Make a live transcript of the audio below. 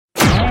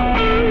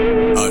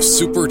a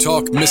Super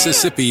Talk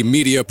Mississippi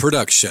media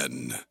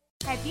production.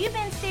 Have you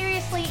been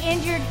seriously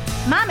injured?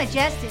 Mama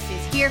Justice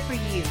is here for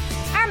you.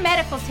 Our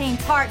medical team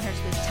partners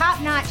with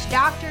top-notch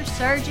doctors,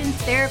 surgeons,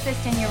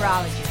 therapists, and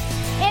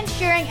urologists,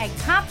 ensuring a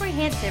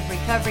comprehensive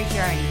recovery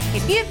journey.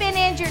 If you've been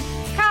injured,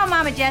 call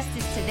Mama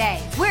Justice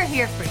today. We're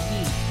here for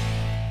you.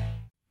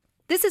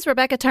 This is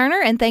Rebecca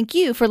Turner, and thank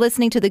you for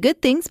listening to the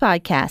Good Things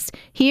Podcast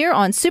here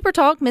on Super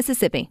Talk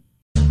Mississippi.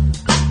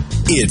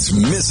 It's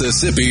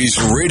Mississippi's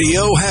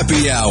Radio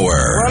Happy Hour.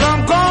 Well,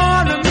 I'm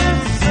going to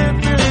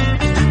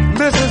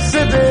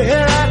Mississippi,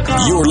 here I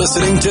come. You're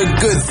listening to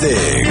Good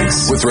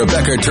Things with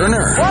Rebecca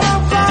Turner. Well,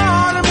 I'm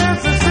going to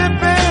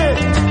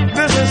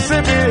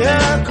Mississippi, here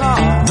I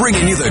come.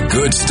 Bringing you the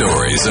good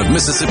stories of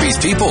Mississippi's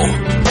people,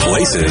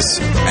 places,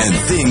 and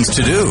things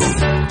to do.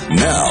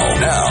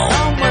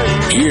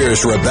 Now,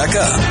 here's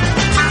Rebecca.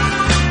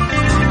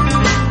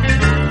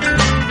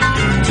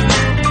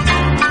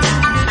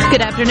 Good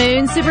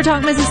afternoon, Super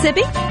Talk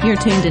Mississippi. You're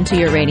tuned into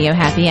your Radio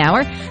Happy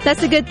Hour. That's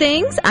the Good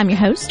Things. I'm your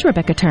host,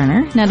 Rebecca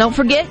Turner. Now, don't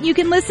forget, you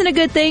can listen to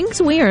Good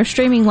Things. We are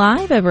streaming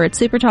live over at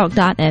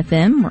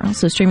supertalk.fm. We're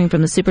also streaming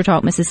from the Super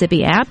Talk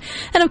Mississippi app.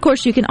 And, of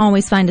course, you can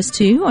always find us,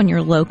 too, on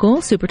your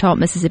local Super Talk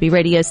Mississippi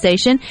radio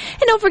station.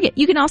 And don't forget,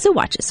 you can also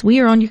watch us.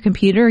 We are on your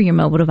computer or your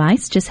mobile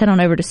device. Just head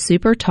on over to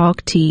Super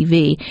Talk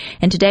TV.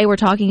 And today we're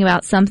talking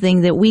about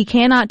something that we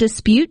cannot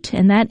dispute,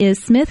 and that is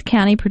Smith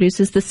County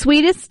produces the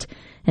sweetest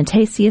and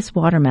tastiest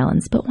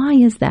watermelons. But why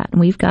is that?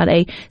 And we've got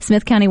a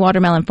Smith County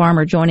watermelon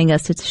farmer joining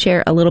us to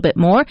share a little bit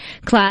more,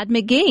 Clyde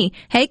McGee.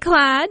 Hey,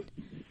 Clyde.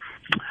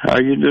 How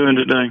are you doing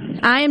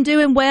today? I am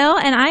doing well,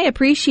 and I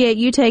appreciate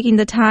you taking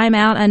the time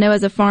out. I know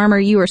as a farmer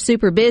you are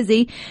super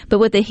busy, but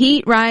with the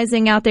heat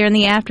rising out there in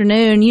the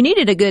afternoon, you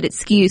needed a good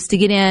excuse to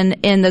get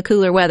in the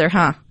cooler weather,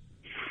 huh?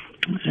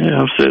 Yeah,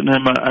 I'm sitting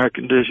in my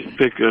air-conditioned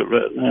pickup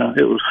right now.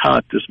 It was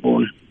hot this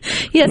morning.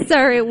 Yes,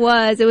 sir, it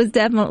was. It was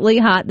definitely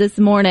hot this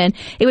morning.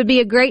 It would be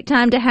a great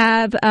time to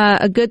have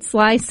a good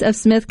slice of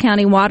Smith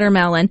County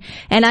watermelon.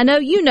 And I know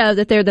you know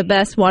that they're the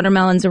best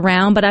watermelons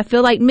around, but I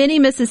feel like many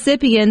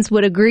Mississippians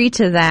would agree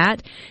to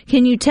that.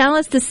 Can you tell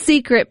us the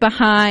secret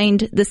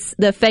behind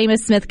the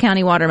famous Smith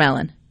County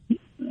watermelon?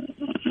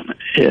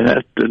 It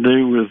has to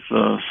do with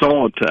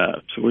soil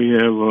types. We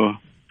have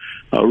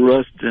a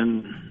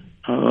rusting,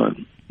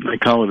 they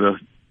call it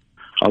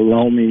a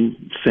loamy,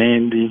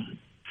 sandy,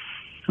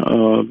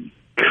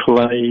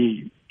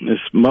 clay.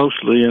 It's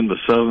mostly in the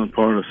southern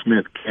part of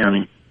Smith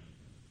County,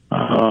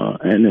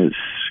 and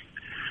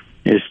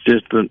it's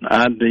just an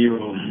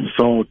ideal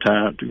soil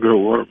type to grow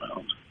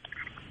watermelons.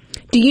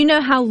 Do you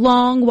know how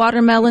long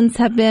watermelons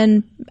have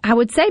been, I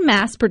would say,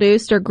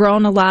 mass-produced or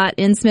grown a lot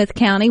in Smith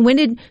County?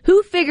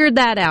 Who figured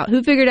that out?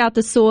 Who figured out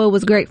the soil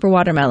was great for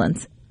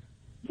watermelons?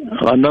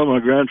 I know my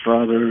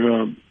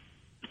grandfather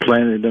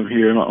planted them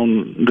here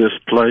on this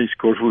place. Of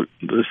course,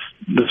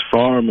 this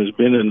farm has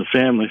been in the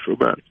family for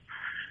about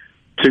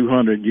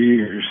 200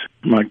 years.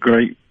 My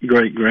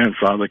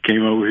great-great-grandfather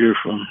came over here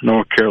from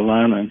North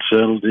Carolina and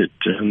settled it,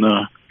 and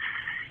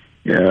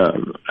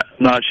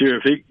not sure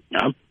if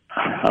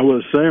I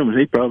would assume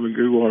he probably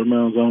grew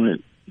watermelons on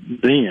it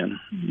then,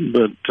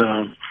 but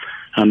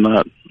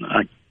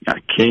I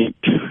can't,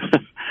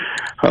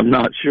 I'm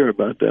not sure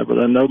about that, but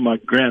I know my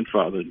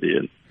grandfather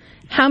did.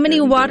 How many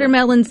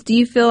watermelons do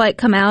you feel like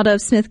come out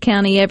of Smith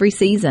County every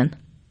season?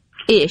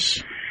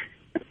 Ish.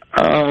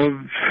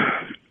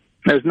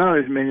 There's not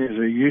as many as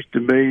there used to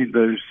be.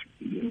 There's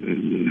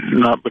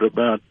not but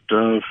about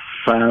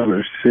 5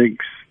 or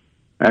 6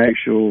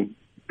 actual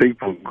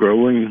people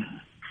growing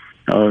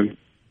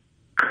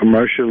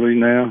commercially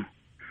now.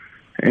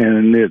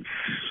 And it's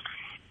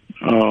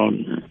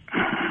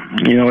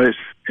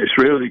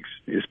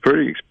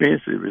pretty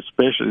expensive,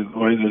 especially the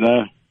way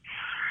that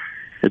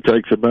it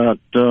takes about,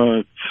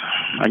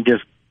 I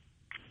guess,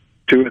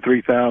 $2,000 or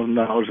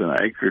 $3,000 an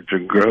acre to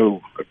grow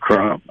a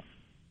crop,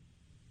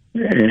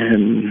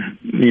 and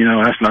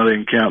that's not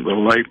even count the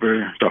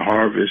labor to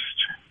harvest.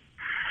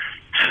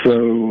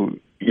 So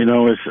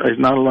it's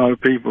not a lot of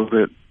people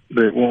that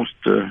wants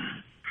to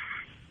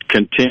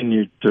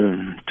continue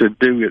to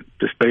do it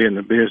to stay in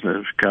the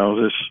business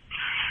because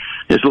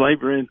it's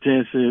labor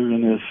intensive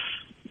and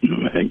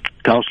it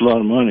costs a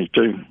lot of money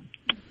too.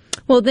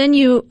 Well, then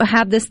you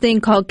have this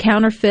thing called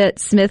counterfeit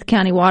Smith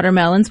County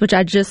watermelons, which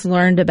I just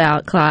learned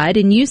about, Clyde.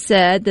 And you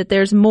said that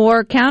there's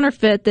more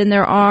counterfeit than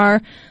there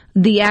are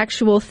the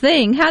actual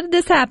thing. How did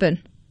this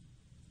happen?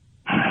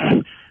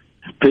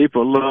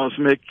 People love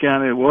Smith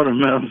County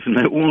watermelons and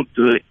they want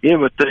to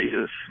imitate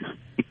us.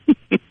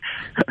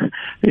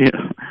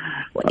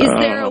 Is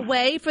there a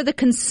way for the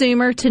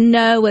consumer to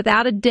know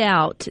without a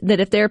doubt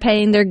that if they're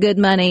paying their good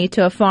money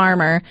to a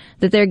farmer,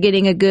 that they're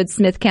getting a good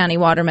Smith County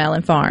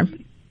watermelon farm?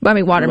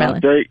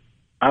 Watermelon.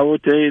 I will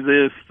tell you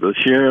this: the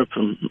sheriff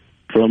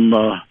from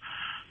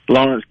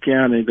Lawrence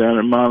County down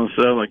in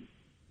Monticello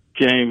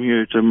came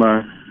here to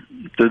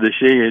the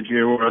shed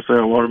here where I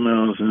sell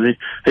watermelons, and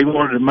he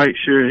wanted to make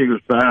sure he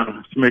was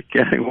buying Smith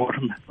County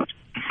watermelons.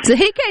 So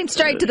he came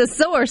straight to the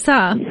source,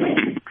 huh?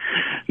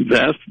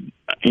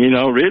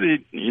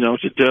 really,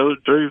 to tell the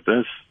truth,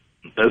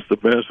 that's the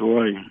best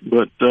way.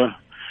 But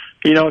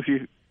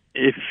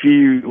if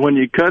you when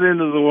you cut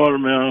into the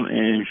watermelon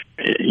and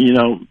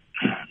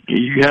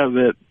you have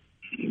that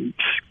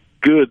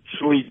good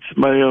sweet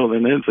smell,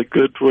 and it's a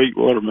good sweet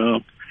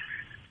watermelon,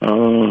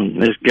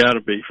 it's got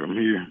to be from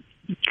here,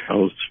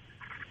 because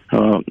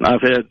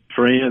I've had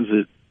friends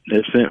that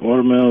have sent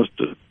watermelons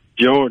to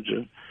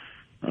Georgia.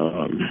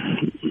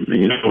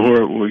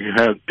 Where we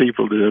have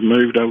people that have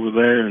moved over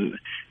there, and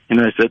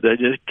they said they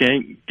just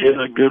can't get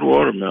a good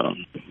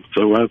watermelon.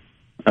 So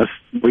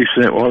we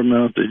sent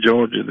watermelons to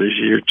Georgia this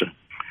year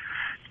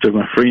to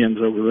my friends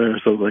over there,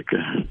 so they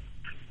could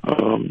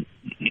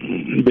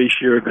be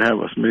sure to have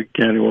a Smith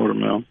County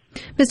watermelon.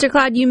 Mr.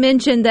 Clyde, you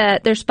mentioned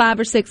that there's 5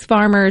 or 6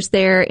 farmers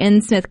there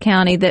in Smith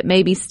County that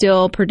maybe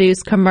still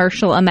produce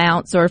commercial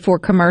amounts or for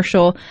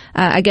commercial,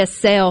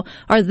 sale.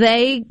 Are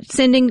they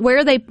where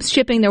are they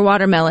shipping their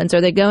watermelons? Are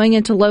they going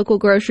into local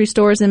grocery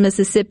stores in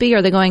Mississippi?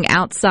 Are they going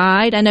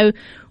outside? I know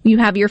you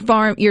have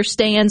your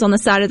stands on the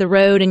side of the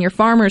road and your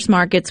farmers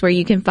markets where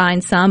you can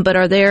find some, but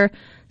are there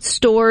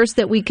stores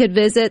that we could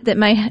visit that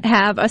may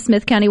have a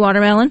Smith County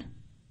watermelon?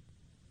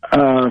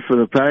 For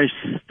the past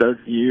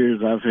 30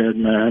 years, I've had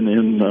mine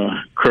in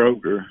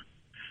Kroger,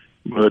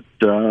 but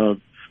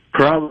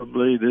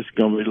probably this is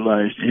going to be the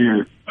last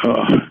year.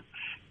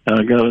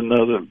 I got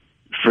another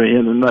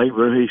friend, a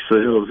neighbor, he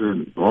sells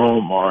in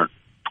Walmart,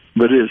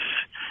 but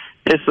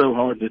it's so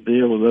hard to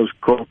deal with those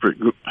corporate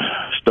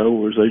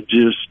stores. They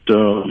just,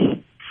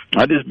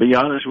 I just be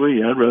honest with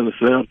you, I'd rather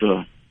sell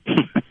to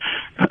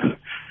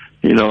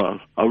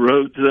a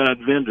roadside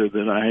vendor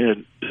than I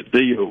had to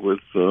deal with,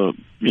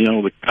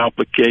 the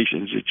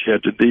complications that you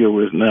have to deal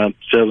with now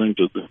selling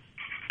to the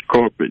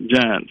corporate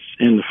giants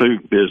in the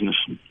food business.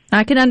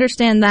 I can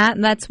understand that,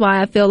 and that's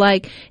why I feel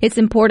like it's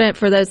important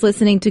for those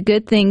listening to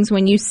Good Things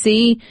when you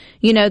see,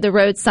 the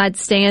roadside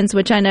stands,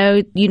 which I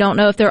know you don't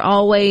know if they're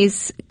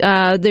always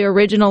the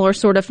original or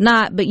sort of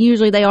not, but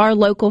usually they are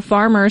local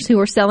farmers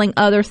who are selling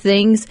other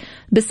things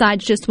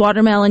besides just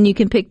watermelon. You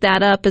can pick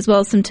that up, as well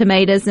as some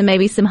tomatoes and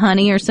maybe some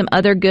honey or some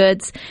other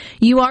goods.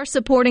 You are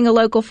supporting a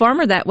local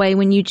farmer that way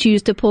when you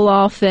choose to pull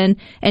off and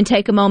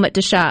take a moment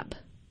to shop.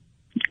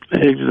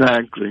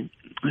 Exactly.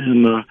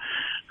 And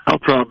I'll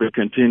probably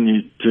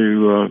continue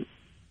to,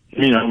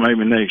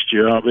 maybe next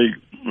year I'll be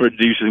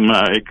reducing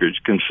my acreage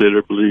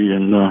considerably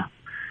and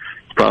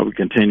probably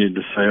continue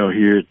to sell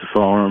here at the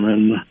farm.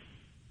 And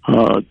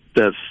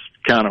that's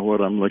kind of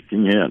what I'm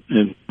looking at.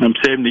 And I'm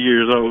 70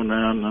 years old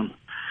now, and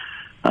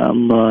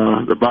I'm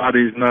the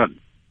body's not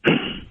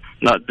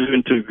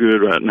doing too good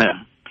right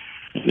now.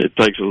 And it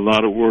takes a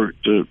lot of work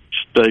to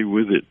stay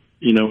with it,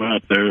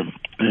 out there.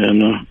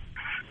 And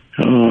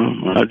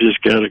I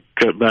just got to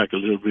cut back a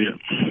little bit.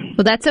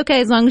 Well, that's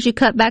okay as long as you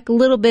cut back a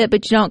little bit,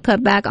 but you don't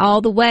cut back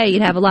all the way.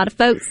 You'd have a lot of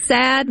folks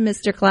sad,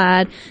 Mr.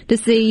 Clyde, to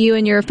see you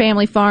and your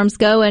family farms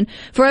go. And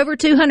for over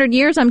 200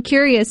 years, I'm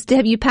curious,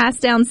 have you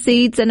passed down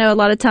seeds? I know a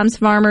lot of times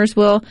farmers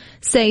will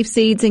save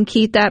seeds and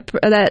keep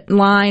that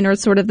line or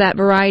sort of that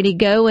variety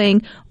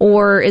going.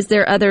 Or is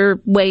there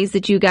other ways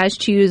that you guys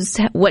choose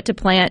what to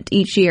plant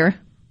each year?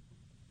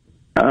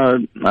 I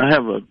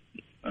have a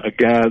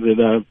guy that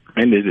I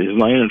rented his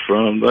land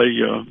from.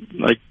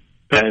 They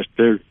passed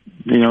their,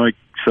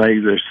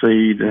 save their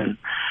seed and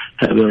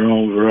have their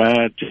own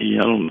variety.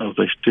 I don't know if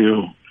they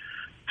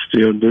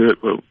still do it,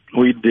 but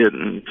we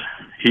didn't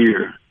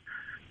here.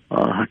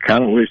 I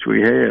kind of wish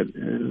we had.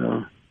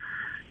 And,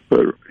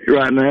 but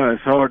right now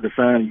it's hard to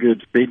find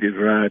good seeded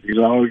varieties.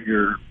 All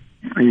your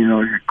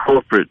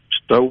corporate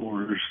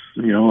stores,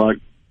 like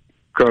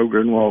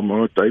Kroger and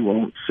Walmart, they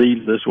won't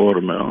seedless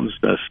watermelons.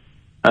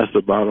 That's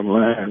the bottom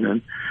line.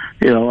 And,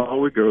 all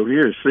we grow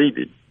here is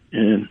seeded.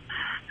 And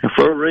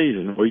for a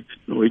reason, we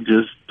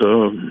just,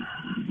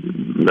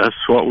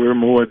 that's what we're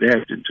more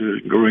adapted to,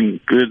 growing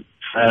good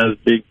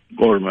sized, big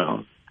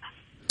watermelons.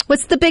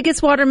 What's the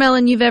biggest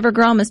watermelon you've ever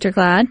grown, Mr.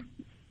 Clyde?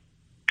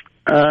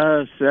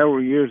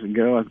 Several years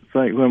ago, I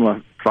think when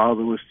my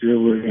father was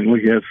still living,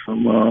 we had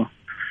some,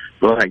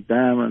 black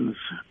diamonds.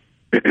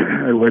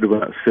 They weighed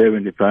about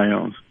 70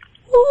 pounds.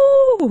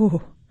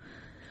 Ooh.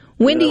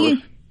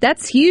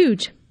 That's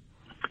huge.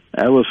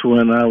 That was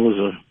when I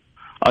was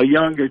a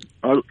younger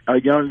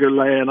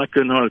lad. I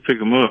couldn't hardly pick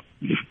them up.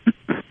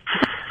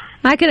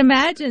 I can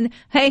imagine.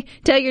 Hey,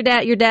 tell your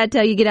dad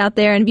tell you get out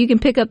there, and if you can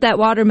pick up that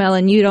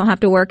watermelon, you don't have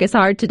to work as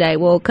hard today.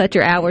 We'll cut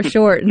your hours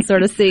short and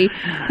sort of see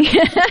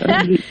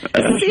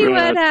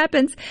what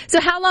happens.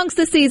 So how long's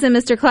the season,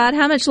 Mr. Clyde?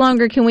 How much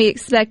longer can we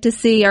expect to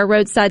see our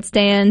roadside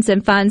stands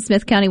and find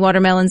Smith County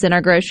watermelons in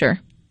our grocer?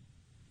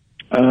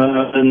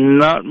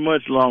 Not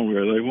much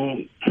longer. They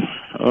won't.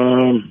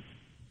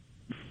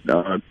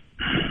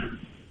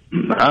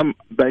 I'm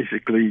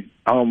basically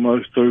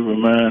almost through with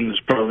mine.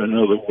 It's probably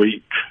another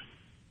week,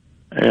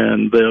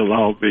 and they'll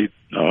all be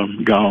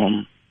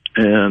gone.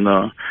 And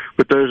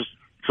but there's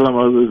some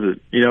others that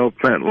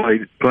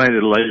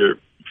planted later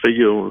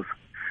fields.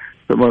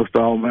 But most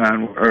all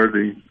mine were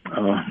early.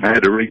 I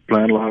had to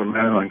replant a lot of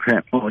mine on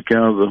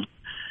account of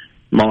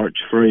March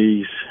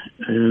freeze,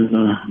 and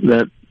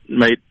that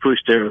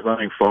pushed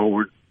everything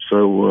forward.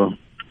 So,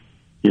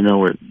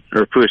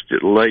 or pushed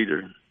it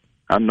later.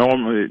 I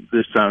normally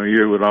this time of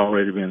year would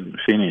already been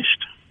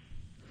finished.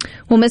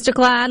 Well, Mr.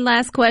 Clyde,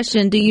 last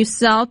question. Do you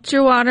salt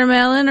your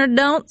watermelon or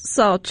don't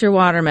salt your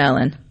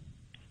watermelon?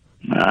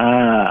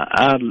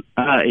 I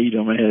eat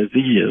them as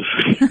is.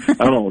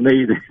 I don't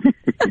need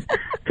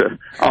to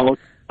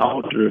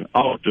alter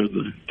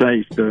the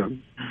taste of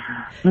them.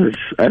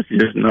 That's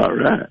just not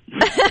right.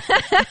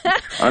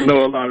 I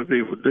know a lot of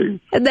people do.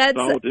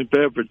 Salt and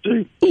pepper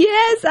too.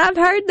 Yes, I've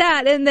heard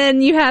that. And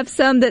then you have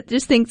some that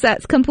just thinks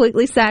that's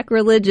completely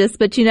sacrilegious.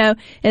 But,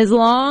 as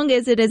long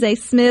as it is a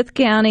Smith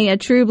County, a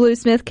true blue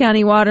Smith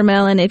County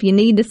watermelon, if you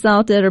need to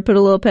salt it or put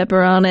a little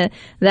pepper on it,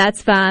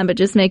 that's fine. But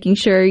just making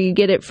sure you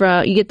get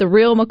the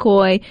real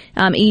McCoy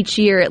each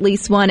year, at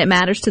least one. It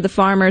matters to the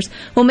farmers.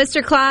 Well,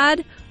 Mr.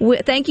 Clyde,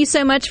 thank you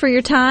so much for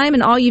your time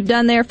and all you've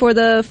done there for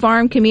the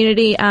farm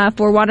community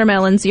for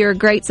watermelons. You're a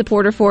great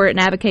supporter for it and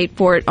advocate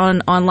for it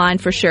online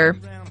for sure.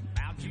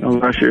 Oh,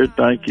 I sure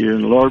thank you.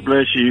 And Lord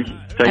bless you.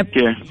 Take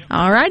care.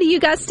 All righty, you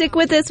guys stick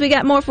with us. We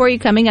got more for you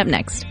coming up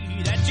next.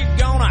 That you're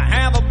gonna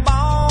have a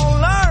ball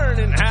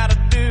learning how to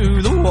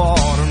do the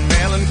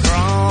watermelon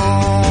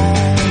crawl.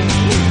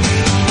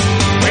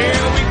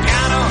 Well, we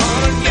got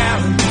 100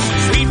 gallons of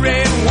sweet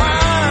red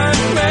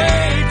wine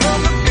made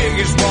from the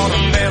biggest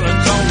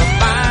watermelons on the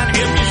vine.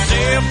 Help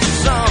yourself to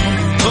some,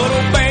 but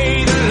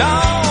obey the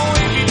law.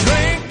 If you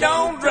drink,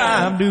 don't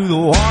drive. Do the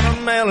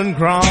watermelon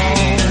crawl.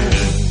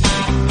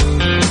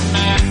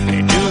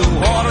 Hey, do the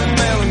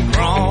watermelon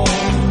crawl.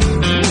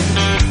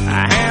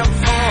 Have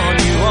fun,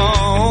 you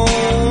all.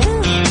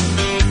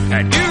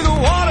 Hey, do the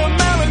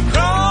watermelon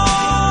crawl.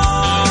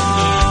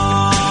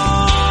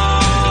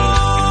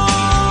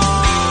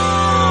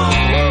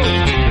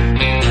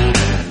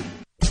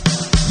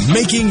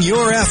 Making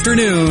your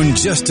afternoon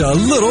just a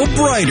little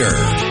brighter.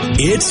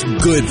 It's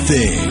Good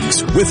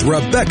Things with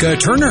Rebecca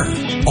Turner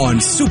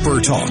on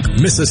Super Talk,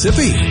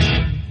 Mississippi.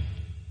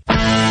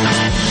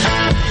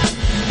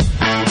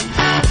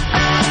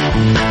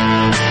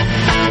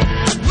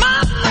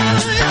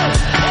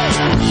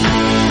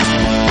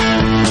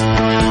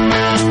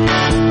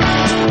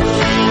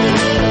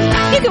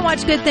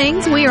 Watch Good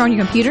Things. We are on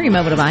your computer, your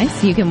mobile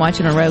device. You can watch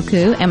it on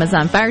Roku,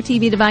 Amazon Fire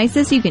TV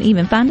devices. You can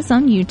even find us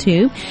on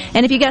YouTube.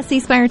 And if you got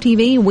C-Spire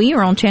TV, we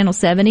are on Channel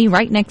 70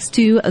 right next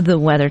to the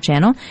Weather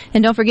Channel.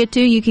 And don't forget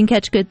you can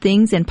catch Good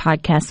Things in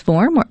podcast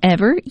form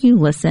wherever you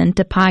listen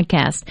to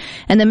podcasts.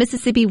 And the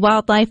Mississippi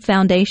Wildlife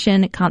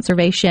Foundation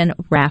Conservation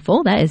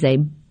Raffle, that is a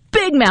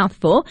big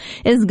mouthful,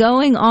 is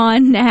going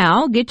on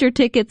now. Get your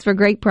tickets for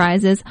great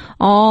prizes,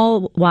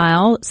 all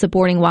while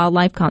supporting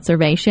wildlife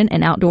conservation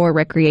and outdoor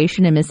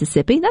recreation in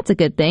Mississippi. That's a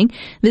good thing.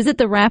 Visit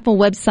the raffle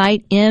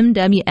website,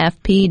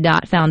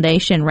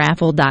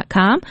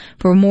 mwfp.foundationraffle.com,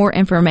 for more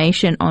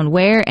information on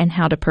where and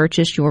how to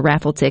purchase your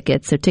raffle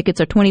tickets. So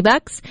tickets are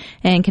 $20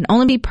 and can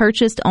only be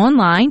purchased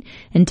online,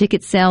 and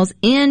ticket sales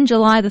in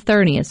July the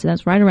 30th. So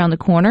that's right around the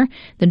corner.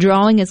 The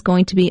drawing is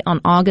going to be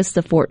on August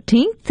the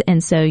 14th,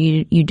 and so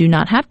you do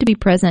not have to be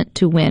present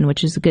to win,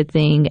 which is a good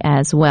thing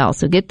as well.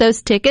 So get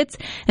those tickets,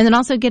 and then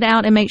also get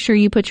out and make sure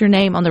you put your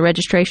name on the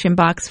registration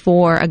box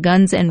for a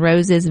Guns N'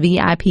 Roses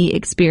VIP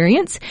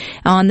experience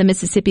on the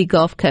Mississippi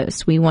Gulf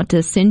Coast. We want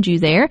to send you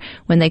there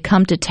when they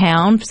come to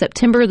town,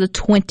 September the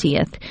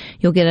 20th.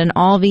 You'll get an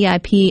all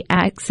VIP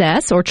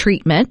access or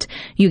treatment.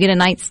 You get a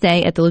night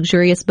stay at the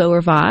luxurious Beau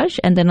Rivage,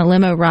 and then a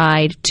limo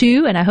ride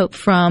to, and I hope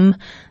from,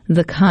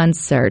 the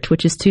concert,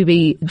 which is to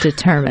be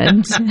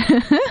determined.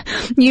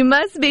 You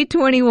must be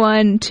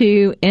 21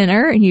 to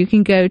enter. You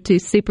can go to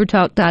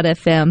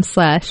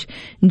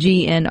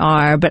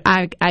supertalk.fm/GNR. But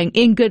I,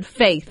 in good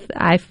faith,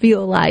 I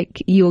feel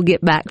like you'll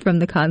get back from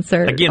the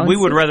concert. Again, we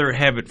would rather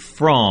have it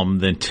from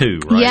than to,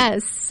 right?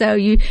 Yes. So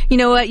you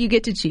know what? You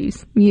get to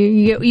choose.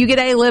 You get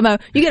a limo.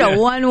 You get a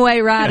one-way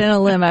ride in a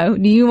limo.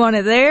 Do you want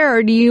it there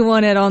or do you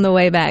want it on the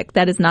way back?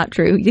 That is not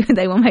true.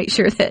 They will make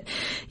sure that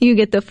you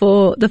get the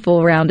full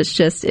round.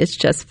 It's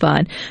just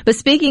fun. But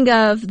speaking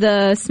of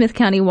the Smith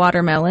County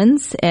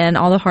watermelons and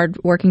all the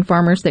hard-working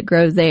farmers that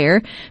grow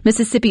there,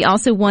 Mississippi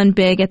also won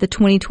big at the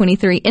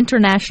 2023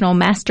 International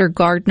Master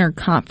Gardener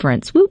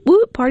Conference. Whoop,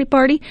 whoop, party,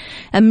 party.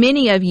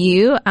 Many of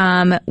you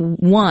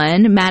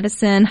won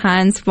Madison,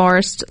 Hinds,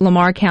 Forest,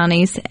 Lamar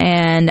counties,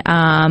 and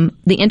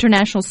the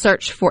International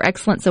Search for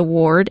Excellence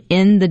Award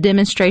in the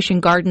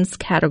Demonstration Gardens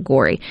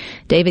category.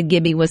 David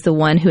Gibby was the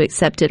one who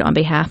accepted on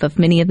behalf of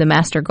many of the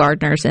master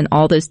gardeners in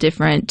all those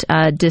different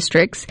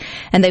districts.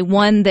 And they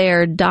won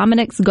their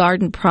Dominic's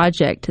Garden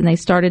project, and they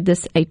started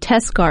a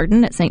test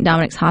garden at St.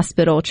 Dominic's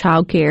Hospital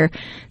Child Care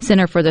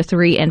Center for the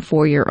 3 and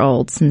 4 year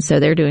olds. And so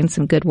they're doing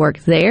some good work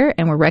there,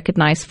 and we're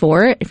recognized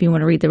for it. If you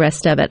want to read the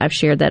rest of it, I've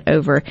shared that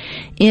over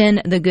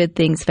in the Good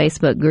Things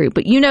Facebook group.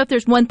 But if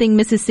there's one thing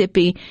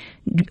Mississippi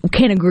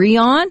can agree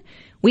on,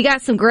 we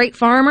got some great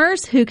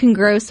farmers who can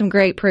grow some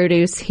great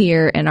produce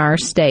here in our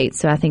state.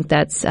 So I think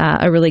that's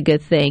a really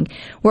good thing.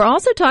 We're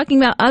also talking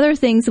about other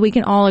things that we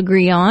can all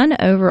agree on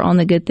over on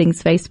the Good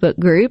Things Facebook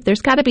group.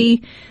 There's got to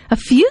be a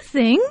few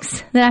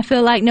things that I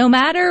feel like no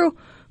matter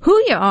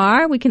who you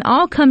are, we can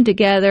all come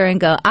together and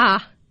go,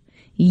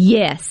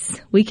 yes,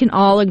 we can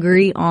all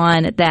agree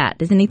on that.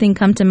 Does anything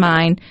come to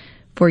mind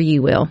for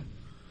you, Will?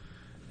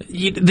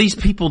 These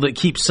people that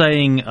keep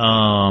saying,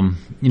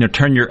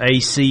 turn your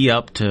AC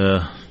up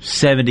to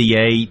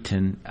 78,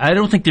 and I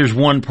don't think there's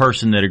one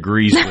person that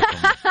agrees with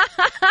them.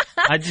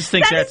 I just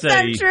think that's so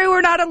true.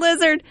 We're not a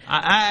lizard.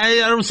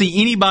 I don't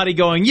see anybody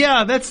going,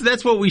 yeah,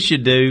 that's what we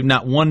should do.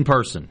 Not one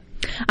person.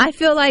 I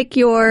feel like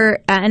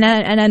and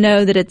I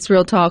know that it's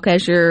real talk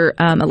as your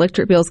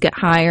electric bills get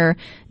higher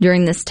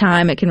during this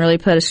time. It can really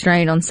put a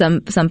strain on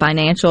some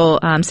financial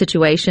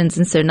situations,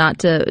 and so not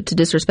to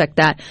disrespect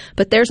that.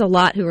 But there's a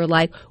lot who are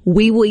like,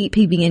 we will eat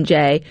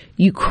PB&J.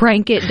 You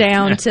crank it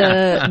down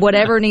to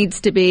whatever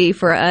needs to be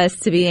for us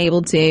to be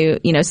able to,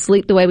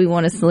 sleep the way we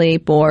want to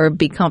sleep or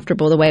be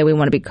comfortable the way we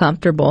want to be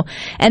comfortable.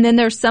 And then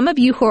there's some of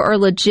you who are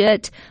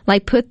legit,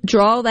 like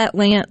draw that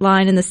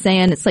line in the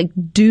sand. It's like,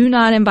 do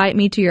not invite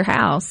me to your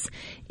house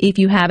if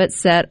you have it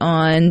set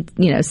on,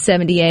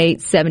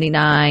 78,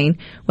 79,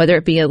 whether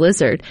it be a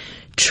lizard.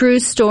 True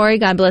story.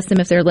 God bless them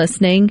if they're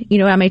listening.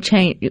 I may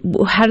change.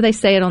 How do they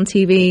say it on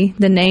TV?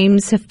 The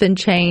names have been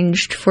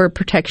changed for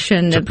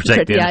protection to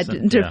protect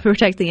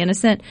the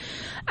innocent.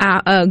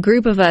 A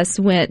group of us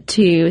went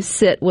to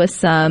sit with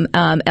some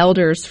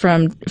elders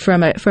from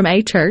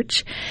a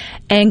church,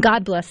 and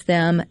God bless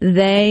them.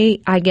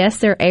 I guess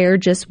their heir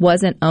just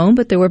wasn't owned,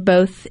 but they were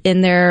both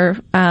in their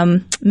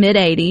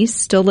mid-80s,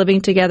 still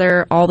living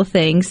together, all the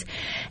things.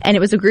 And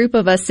it was a group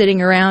of us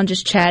sitting around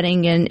just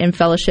chatting and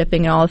fellowshipping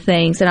and all the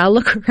things. And I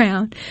look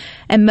around,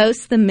 and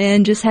most of the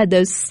men just had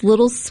those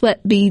little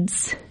sweat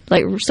beads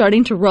like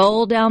starting to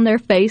roll down their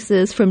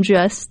faces from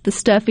just the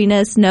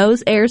stuffiness, no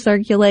air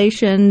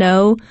circulation,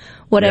 no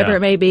whatever it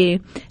may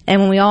be.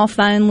 And when we all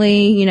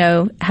finally,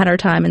 had our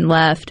time and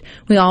left,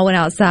 we all went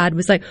outside. It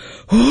was like,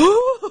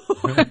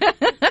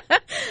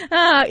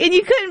 and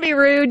you couldn't be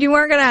rude. You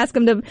weren't going to ask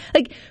them to,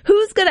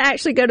 who's going to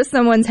actually go to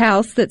someone's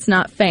house that's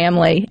not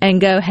family and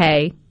go,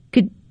 hey,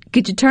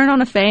 could you turn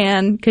on a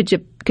fan? Could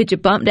you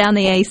bump down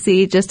the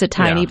AC just a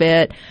tiny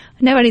bit?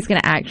 Nobody's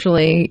going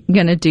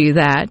to do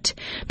that.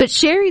 But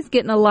Sherry's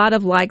getting a lot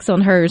of likes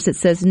on hers that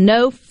says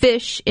no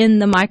fish in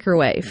the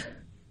microwave.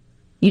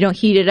 You don't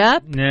heat it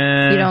up.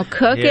 Nah, you don't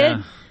cook it.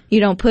 You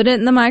don't put it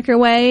in the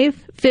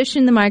microwave. Fish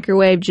in the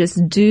microwave just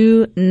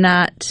do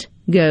not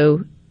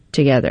go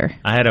together.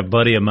 I had a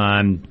buddy of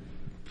mine,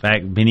 in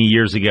fact, many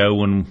years ago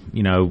when,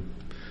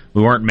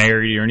 we weren't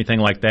married or anything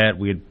like that.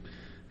 We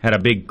had a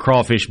big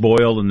crawfish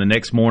boil, and the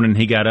next morning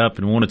he got up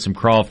and wanted some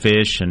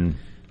crawfish, and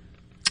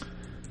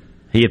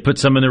he had put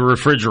some in the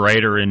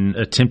refrigerator and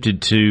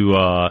attempted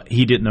to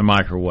heat it in the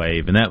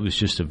microwave, and that was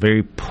just a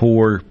very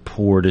poor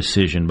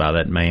decision by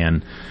that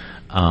man,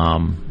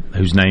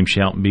 whose name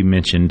shall be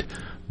mentioned.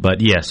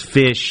 But yes,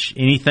 fish,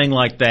 anything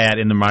like that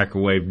in the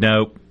microwave,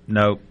 nope.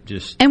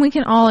 Just. And we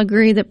can all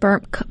agree that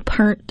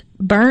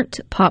burnt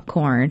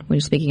popcorn, when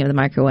you're speaking of the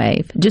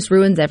microwave, just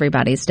ruins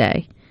everybody's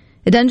day.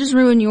 It doesn't just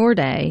ruin your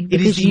day.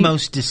 It is the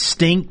most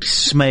distinct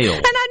smell.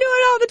 And I do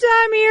it all the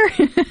time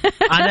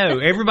here. I know.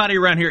 Everybody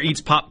around here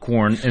eats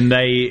popcorn, and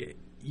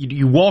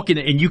you walk in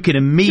and you can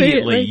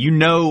immediately,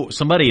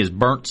 somebody has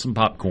burnt some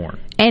popcorn.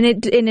 And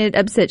it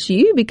upsets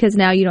you because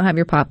now you don't have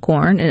your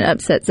popcorn, and it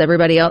upsets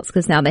everybody else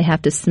because now they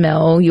have to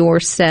smell your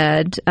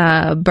said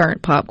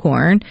burnt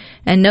popcorn,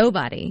 and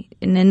nobody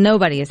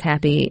is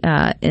happy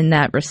in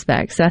that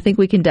respect. So I think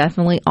we can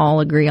definitely all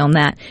agree on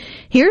that.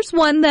 Here's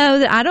one though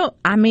that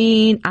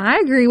I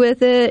agree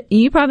with it.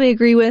 You probably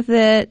agree with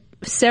it.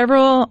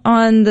 Several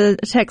on the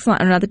text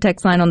line, or not the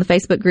text line, on the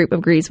Facebook group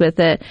agrees with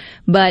it,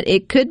 but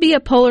it could be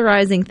a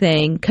polarizing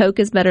thing. Coke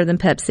is better than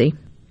Pepsi.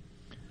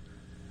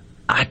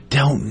 I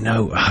don't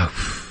know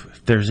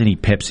if there's any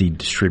Pepsi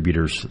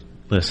distributors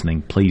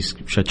listening. Please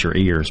shut your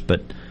ears.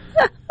 But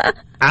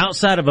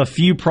outside of a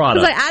few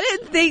products, I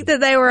didn't think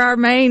that they were our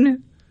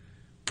main.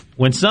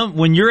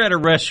 When you're at a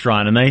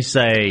restaurant and they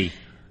say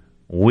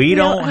we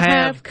don't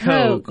have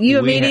Coke, you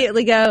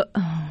immediately go.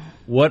 Oh.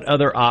 What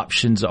other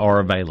options are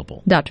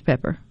available? Dr.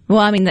 Pepper. Well,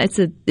 I mean, it's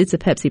a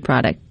Pepsi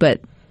product, but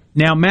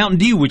now Mountain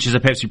Dew, which is a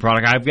Pepsi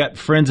product, I've got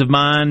friends of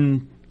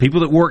mine,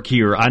 people that work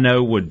here, I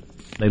know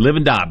they live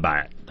and die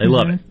by it. They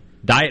love it.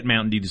 Diet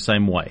Mountain Dew the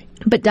same way.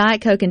 But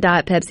Diet Coke and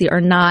Diet Pepsi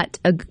are not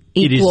an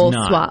equal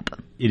swap.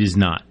 It is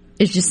not.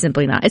 It's just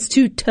simply not. It's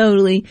two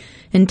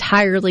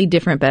entirely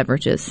different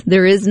beverages.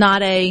 There is no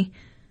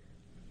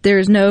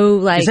Is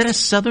that a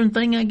Southern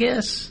thing, I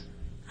guess?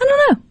 I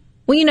don't know.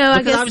 Well, because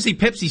I guess obviously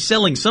Pepsi's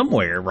selling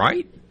somewhere,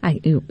 right?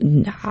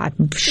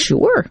 I'm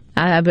sure.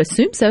 I've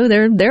assumed so.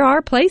 There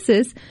are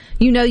places.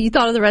 You know, you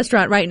thought of the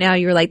restaurant right now.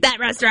 You were like, that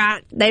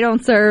restaurant, they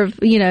don't serve,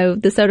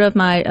 the soda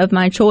of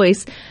my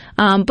choice.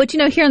 But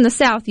here in the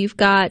South, you've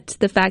got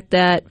the fact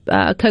that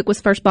Coke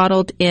was first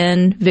bottled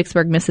in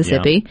Vicksburg,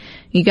 Mississippi. Yeah.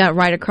 You got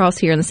right across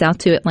here in the South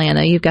to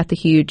Atlanta. You've got the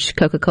huge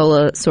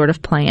Coca-Cola sort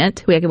of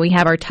plant. We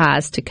have our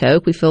ties to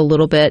Coke. We feel a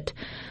little bit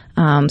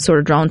sort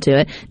of drawn to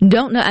it.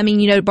 Don't know.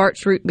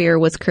 Barq's Root Beer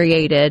was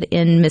created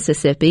in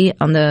Mississippi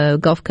on the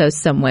Gulf Coast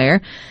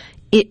somewhere.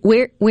 Who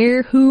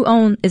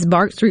is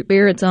Barq's Root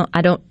Beer?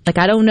 I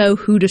don't know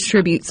who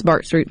distributes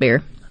Barq's Root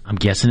Beer. I'm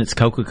guessing it's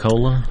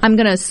Coca-Cola. I'm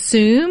going to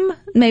assume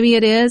maybe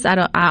it is.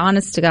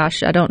 Honest to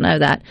gosh, I don't know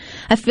that.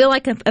 I feel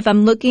like if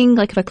I'm looking,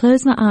 like if I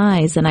close my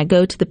eyes and I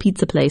go to the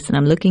pizza place and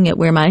I'm looking at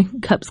where my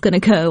cup's going to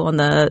go on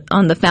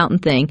the fountain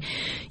thing,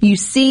 you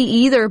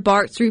see either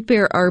Barq's Root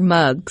Beer or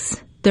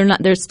Mugs. They're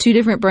not. There's two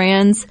different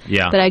brands.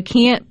 Yeah. But I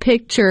can't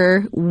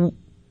picture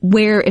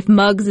if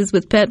Mugs is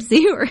with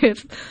Pepsi or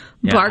if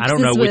Barq's I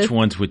don't know is which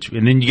one's which.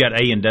 And then you got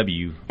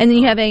A&W. And then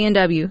you have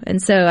A&W.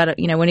 And so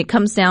when it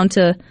comes down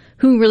to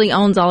who really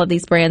owns all of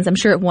these brands, I'm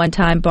sure at one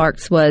time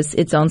Barq's was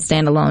its own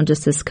standalone,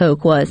 just as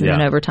Coke was, and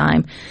then over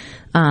time,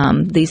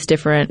 these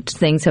different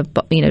things have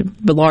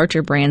the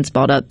larger brands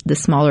bought up the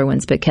smaller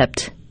ones, but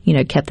kept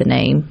the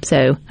name.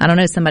 So I don't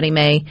know. Somebody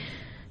may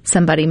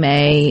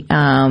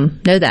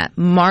know that.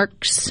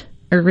 Mark's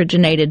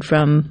originated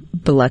from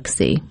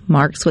Biloxi.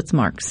 What's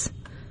Mark's?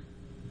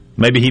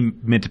 Maybe he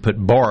meant to put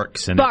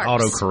Barq's and Barq's. It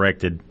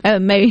auto-corrected. Oh,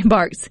 maybe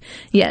Barq's.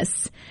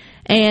 Yes.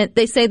 And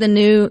they say the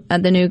new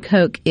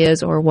Coke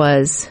is or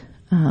was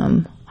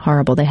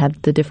horrible. They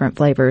have the different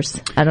flavors.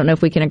 I don't know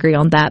if we can agree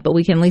on that, but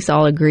we can at least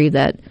all agree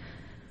that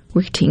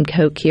we're Team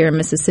Coke here in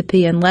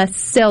Mississippi, unless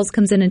sales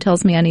comes in and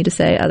tells me I need to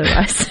say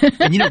otherwise.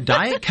 And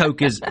Diet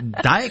Coke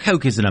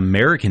is an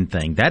American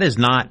thing. That is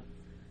not.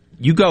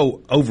 You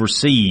go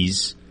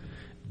overseas,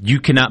 you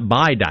cannot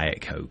buy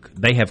Diet Coke.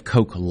 They have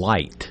Coke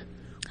Light,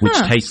 which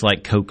tastes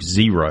like Coke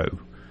Zero.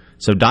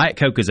 So Diet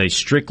Coke is a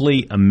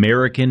strictly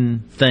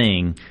American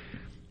thing,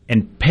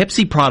 and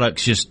Pepsi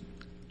products just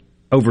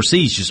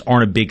overseas just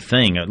aren't a big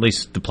thing. At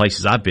least the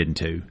places I've been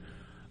to.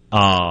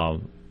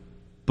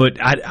 But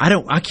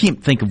I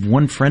can't think of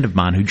one friend of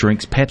mine who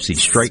drinks Pepsi,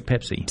 straight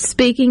Pepsi.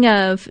 Speaking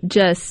of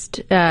just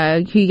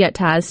who you got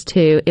ties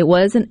to,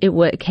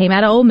 it came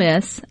out of Ole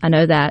Miss. I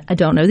know that. I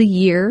don't know the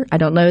year. I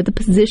don't know the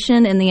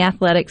position in the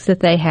athletics that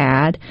they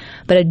had,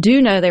 but I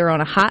do know they were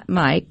on a hot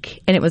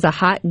mic and it was a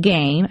hot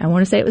game. I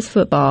want to say it was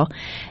football,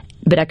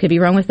 but I could be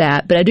wrong with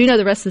that. But I do know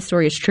the rest of the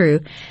story is true.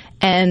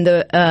 And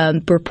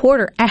the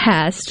reporter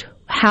asked,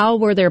 how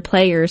were their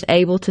players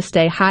able to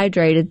stay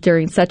hydrated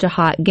during such a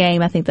hot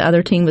game? I think the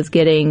other team was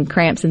getting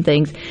cramps and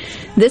things.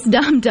 This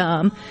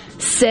dum-dum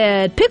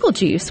said pickle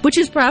juice, which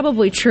is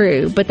probably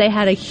true, but they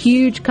had a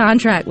huge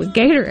contract with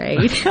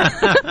Gatorade.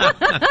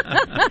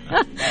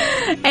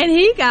 And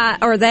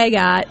they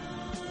got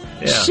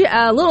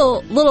a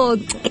little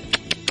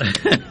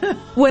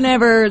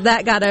whenever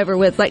that got over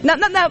with. Like, no.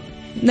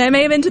 They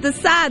may have been to the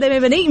side. They may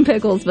have been eating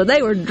pickles, but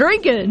they were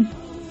drinking.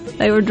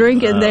 They were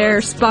drinking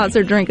their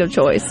sponsored drink of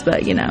choice.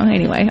 But,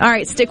 anyway. All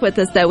right, stick with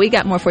us, though. We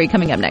got more for you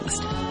coming up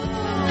next.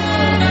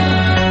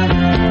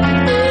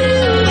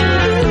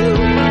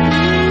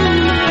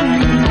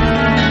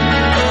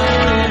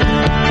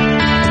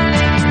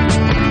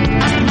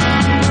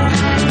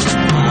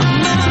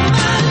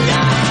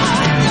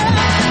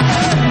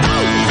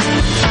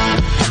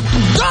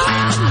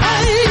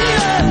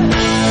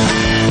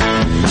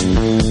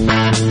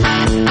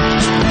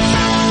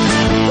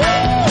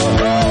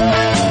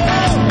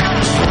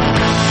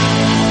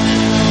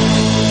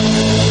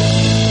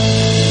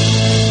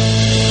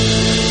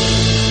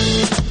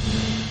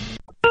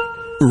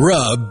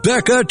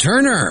 Rebecca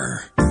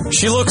Turner.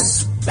 She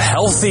looks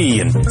healthy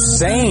and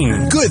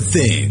sane. Good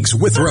Things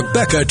with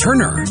Rebecca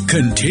Turner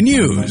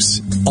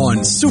continues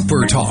on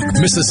Super Talk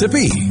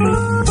Mississippi.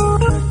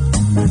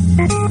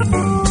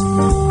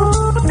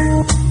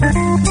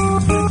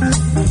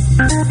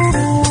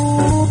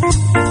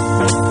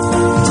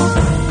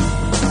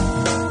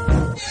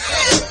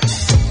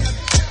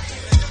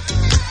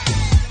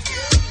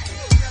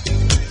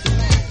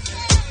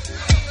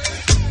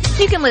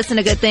 You can listen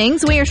to Good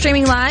Things. We are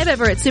streaming live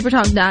over at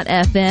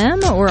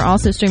supertalk.fm. We're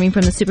also streaming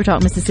from the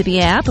Supertalk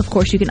Mississippi app. Of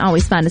course, you can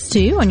always find us,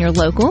 too, on your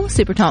local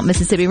Supertalk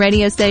Mississippi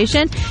radio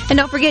station. And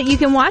don't forget, you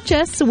can watch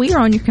us. We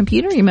are on your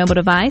computer, your mobile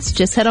device.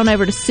 Just head on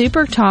over to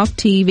Supertalk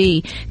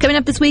TV. Coming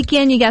up this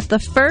weekend, you got the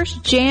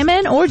first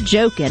Jammin' or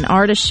Jokin'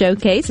 Artist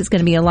Showcase. It's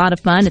going to be a lot of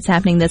fun. It's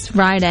happening this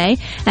Friday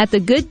at the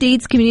Good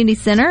Deeds Community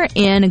Center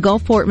in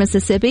Gulfport,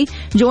 Mississippi.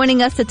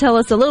 Joining us to tell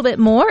us a little bit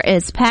more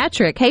is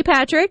Patrick. Hey,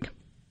 Patrick.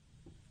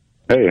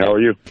 Hey, how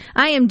are you?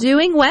 I am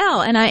doing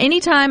well, and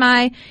anytime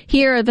I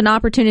hear of an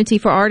opportunity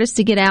for artists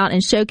to get out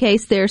and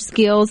showcase their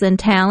skills and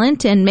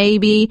talent and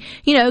maybe,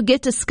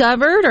 get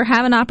discovered or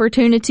have an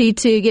opportunity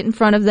to get in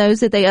front of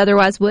those that they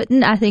otherwise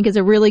wouldn't, I think is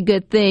a really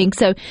good thing.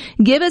 So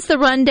give us the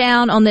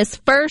rundown on this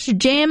first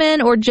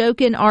Jammin' or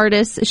Jokin'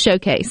 Artist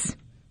Showcase.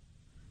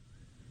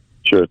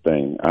 Sure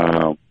thing.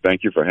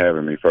 Thank you for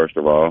having me, first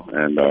of all,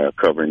 and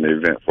covering the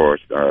event for us.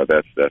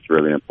 That's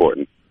really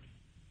important.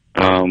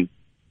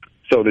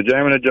 So the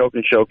Jammin' and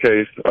Joking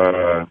Showcase,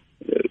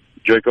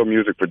 Draco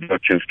Music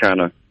Productions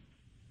kind of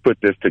put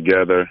this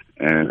together,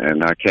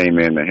 and I came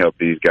in to help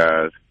these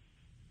guys,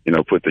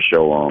 put the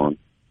show on.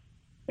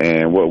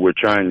 And what we're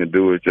trying to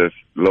do is just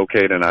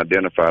locate and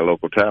identify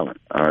local talent.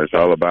 It's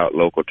all about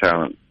local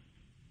talent.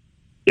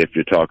 If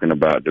you're talking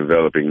about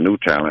developing new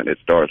talent, it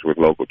starts with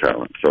local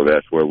talent. So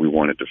that's where we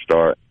wanted to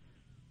start.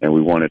 And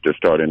we wanted to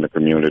start in the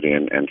community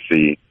and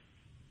see,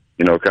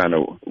 kind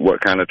of what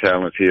kind of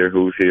talent's here,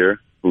 who's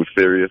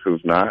serious,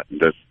 who's not.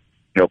 Just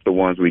help the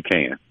ones we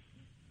can.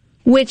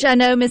 Which I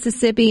know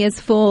Mississippi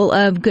is full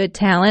of good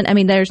talent. I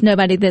mean, there's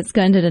nobody that's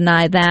going to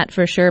deny that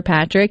for sure,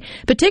 Patrick.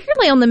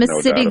 Particularly on the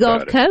Mississippi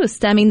Gulf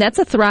Coast. I mean, that's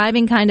a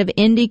thriving kind of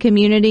indie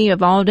community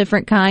of all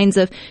different kinds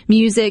of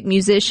music,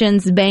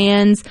 musicians,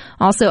 bands,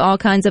 also all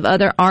kinds of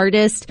other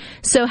artists.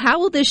 So how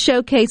will this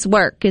showcase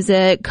work? Is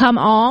it come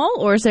all,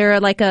 or is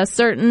there like a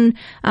certain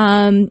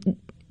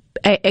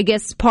I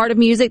guess part of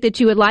music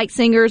that you would like,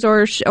 singers,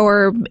 or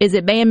is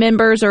it band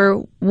members,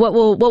 or what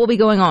will be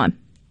going on?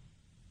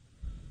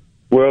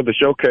 Well, the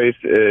showcase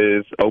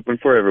is open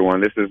for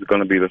everyone. This is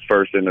going to be the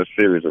first in a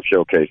series of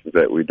showcases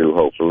that we do,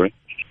 hopefully.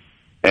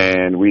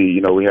 And we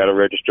had a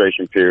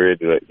registration period.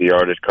 The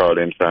artist called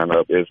in, sign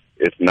up.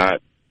 It's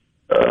not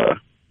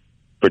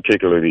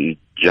particularly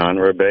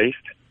genre based.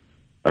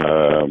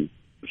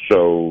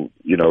 So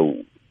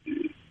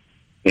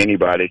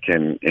anybody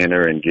can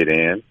enter and get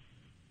in.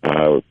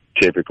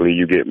 Typically,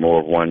 you get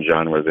more of one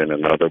genre than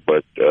another,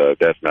 but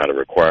that's not a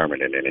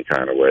requirement in any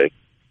kind of way.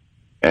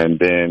 And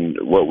then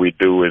what we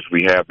do is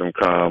we have them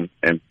come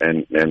and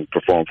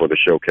perform for the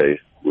showcase.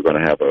 We're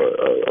going to have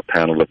a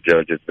panel of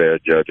judges there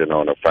judging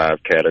on a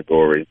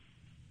 5-category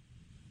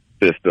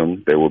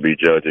system. They will be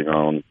judging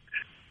on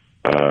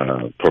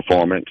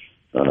performance,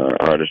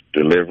 artist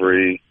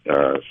delivery,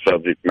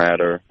 subject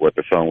matter, what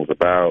the song was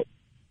about,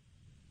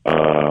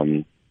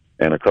 and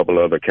a couple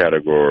other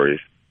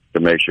categories to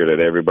make sure that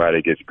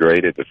everybody gets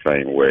graded the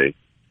same way.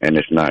 And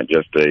it's not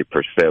just a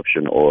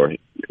perception or,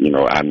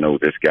 I know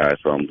this guy,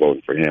 so I'm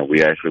voting for him.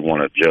 We actually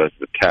want to judge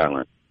the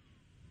talent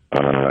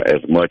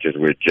as much as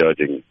we're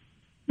judging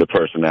the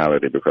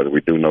personality, because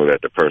we do know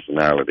that the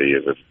personality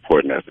is as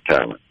important as the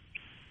talent.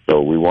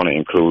 So we want to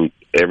include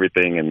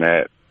everything in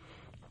that,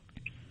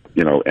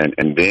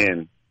 and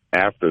then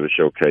after the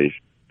showcase,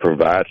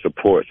 provide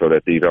support so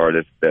that these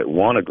artists that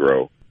want to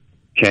grow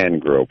can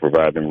grow,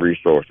 provide them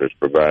resources,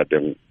 provide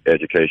them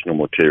educational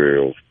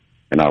materials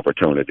and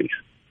opportunities.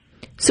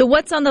 So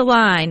what's on the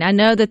line? I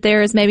know that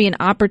there is maybe an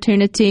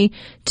opportunity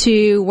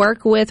to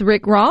work with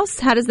Rick Ross.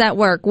 How does that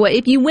work? Well,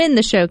 if you win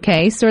the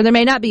showcase, or there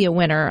may not be a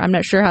winner, I'm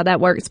not sure how that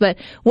works, but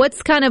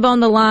what's kind of on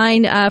the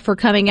line for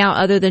coming out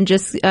other than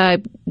just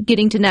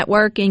getting to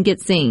network and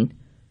get seen?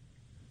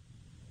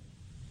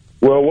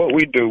 Well, what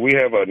we do, we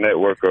have a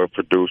network of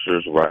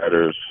producers,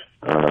 writers,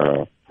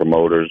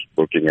 promoters,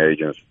 booking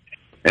agents,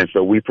 and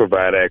so we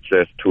provide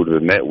access to the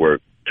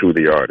network to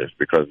the artist,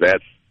 because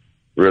that's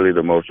really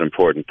the most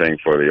important thing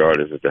for the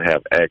artist, is to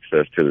have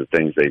access to the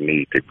things they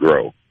need to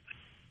grow.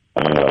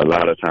 A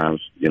lot of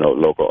times,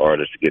 local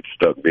artists get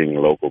stuck being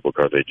local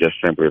because they just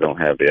simply don't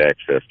have the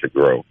access to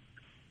grow.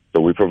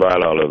 So we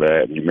provide all of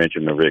that. You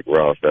mentioned the Rick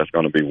Ross. That's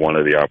going to be one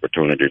of the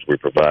opportunities we're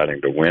providing.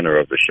 The winner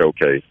of the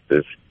showcase,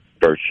 this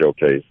first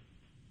showcase,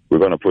 we're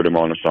going to put him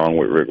on a song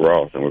with Rick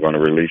Ross, and we're going to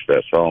release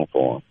that song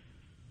for him.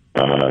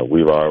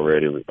 We've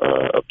already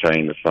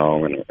obtained the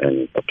song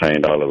and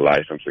obtained all the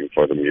licensing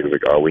for the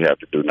music. All we have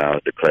to do now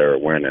is declare a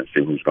winner and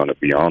see who's going to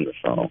be on the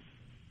song.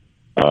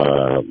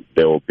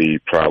 There will be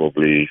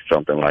probably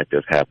something like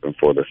this happen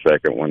for the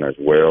second one as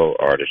well,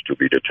 artists to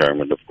be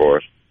determined, of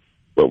course.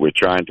 But we're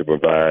trying to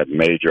provide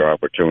major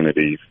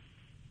opportunities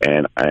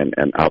and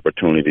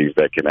opportunities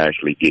that can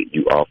actually get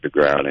you off the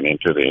ground and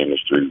into the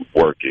industry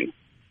working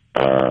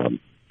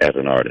as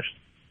an artist.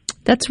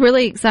 That's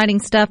really exciting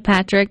stuff,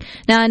 Patrick.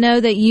 Now, I know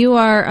that you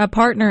are a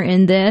partner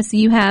in this.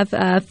 You have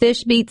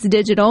Fish Beats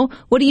Digital.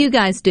 What do you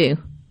guys do?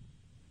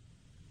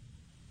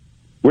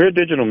 We're a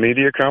digital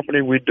media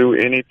company. We do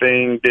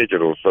anything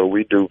digital. So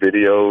we do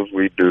videos,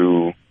 we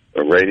do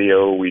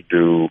radio, we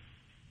do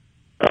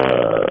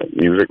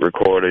music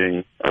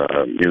recording,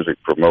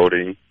 music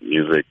promoting,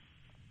 music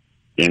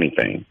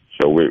anything.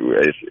 So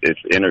it's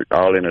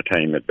all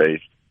entertainment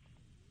based.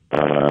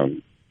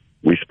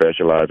 We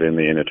specialize in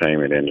the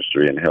entertainment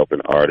industry and helping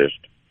artists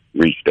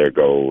reach their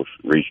goals,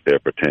 reach their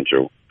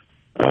potential.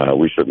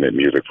 We submit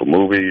music for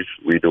movies.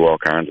 We do all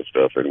kinds of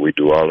stuff, and we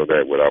do all of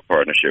that with our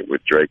partnership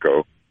with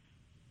Draco.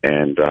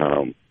 And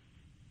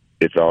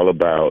it's all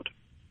about,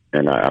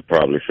 and I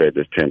probably said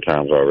this 10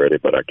 times already,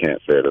 but I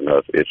can't say it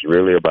enough, it's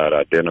really about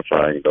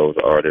identifying those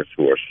artists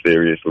who are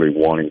seriously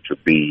wanting to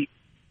be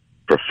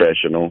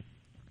professional,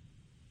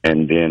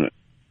 and then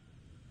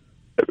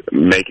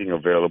making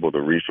available the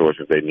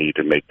resources they need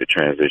to make the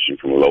transition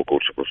from local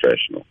to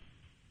professional.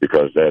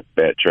 because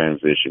that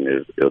transition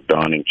is a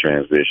daunting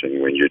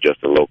transition when you're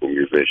just a local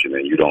musician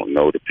and you don't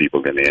know the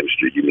people in the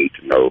industry you need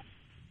to know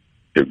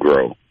to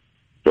grow.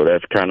 So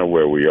that's kind of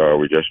where we are.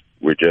 We're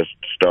just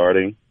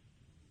starting,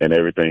 and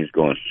everything's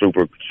going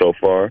super so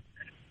far,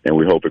 and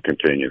we hope it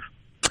continues.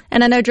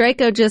 And I know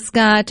Draco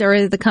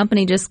the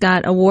company just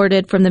got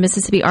awarded from the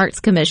Mississippi Arts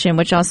Commission,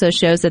 which also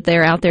shows that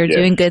they're out there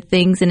doing good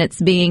things, and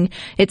it's being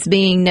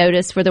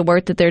noticed for the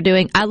work that they're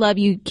doing. I love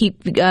you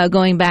keep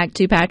going back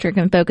to Patrick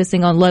and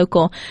focusing on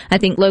local. I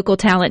think local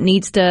talent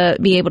needs to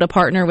be able to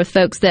partner with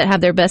folks that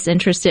have their best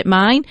interest in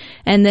mind,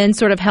 and then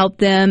sort of help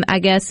them, I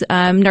guess,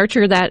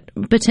 nurture that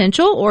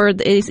potential, or at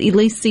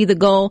least see the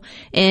goal,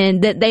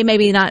 and that they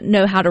maybe not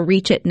know how to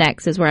reach it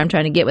next is where I'm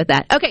trying to get with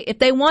that. Okay, if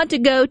they want to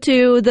go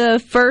to the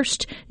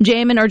first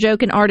Jammin' or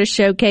Jokin' Artist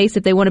Showcase,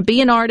 if they want to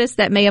be an artist,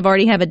 that may have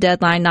already have a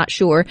deadline, not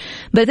sure.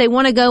 But if they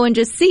want to go and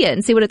just see it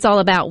and see what it's all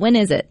about, when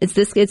is it?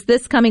 It's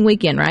this coming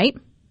weekend, right?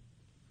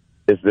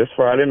 It's this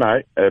Friday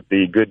night at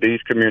the Good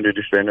Deeds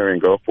Community Center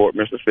in Gulfport,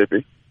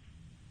 Mississippi.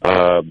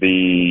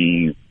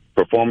 The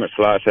performance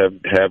slots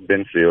have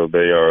been filled.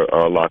 They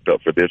are locked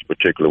up for this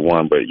particular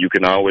one, but you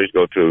can always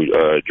go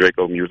to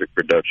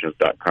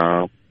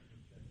DracoMusicProductions.com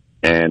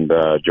and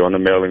join the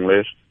mailing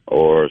list,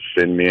 or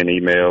send me an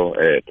email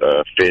at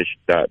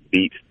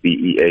fish.beats,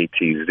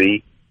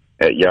 BEATZ,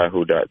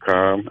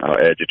 @yahoo.com. I'll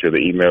add you to the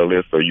email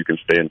list so you can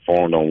stay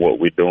informed on what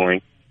we're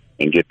doing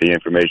and get the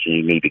information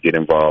you need to get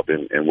involved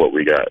in what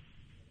we got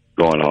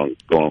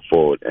going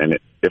forward. And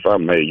if I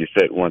may, you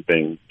said one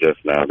thing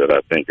just now that I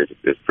think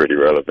is pretty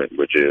relevant,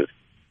 which is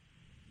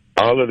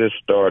all of this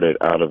started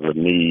out of a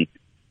need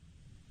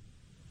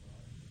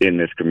in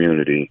this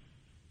community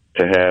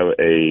to have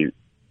a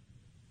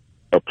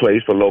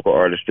place for local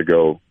artists to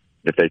go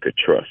that they could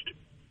trust.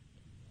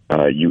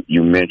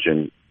 You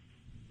mentioned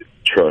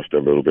trust a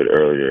little bit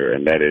earlier,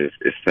 and that is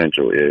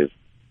essential.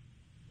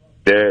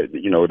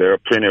 There are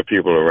plenty of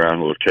people around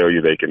who will tell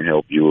you they can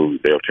help you.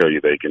 They'll tell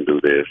you they can do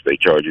this. They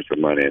charge you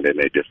some money, and then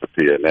they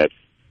disappear. And that's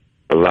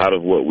a lot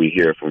of what we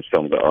hear from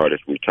some of the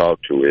artists we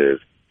talk to is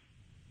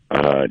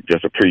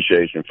just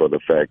appreciation for the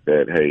fact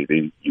that, hey,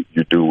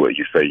 you do what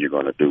you say you're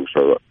going to do.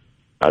 So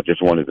I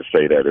just wanted to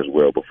say that as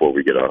well before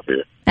we get off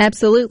here.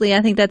 Absolutely.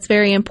 I think that's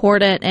very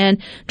important.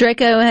 And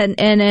Draco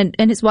and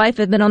his wife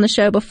have been on the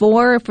show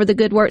before for the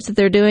good works that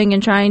they're doing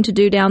and trying to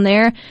do down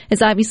there.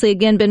 It's obviously,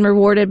 again, been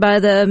rewarded by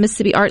the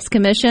Mississippi Arts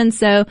Commission.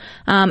 So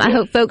I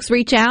hope folks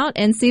reach out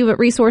and see what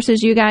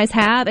resources you guys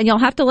have. And you'll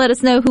have to let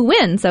us know who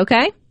wins,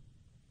 okay?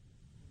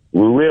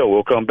 We will.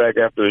 We'll come back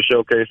after the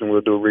showcase and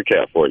we'll do a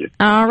recap for you.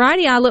 All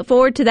righty. I look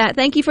forward to that.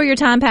 Thank you for your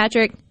time,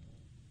 Patrick.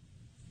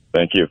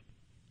 Thank you.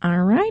 All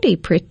righty.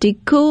 Pretty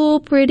cool.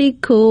 Pretty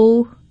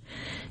cool.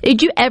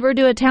 Did you ever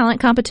do a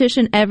talent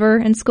competition ever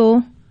in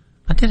school?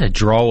 I did a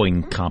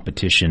drawing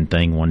competition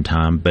thing one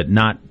time, but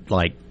not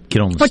like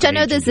get on the stage. Which I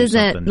know this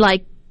isn't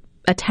like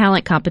a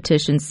talent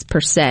competition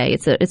per se.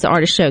 It's an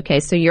artist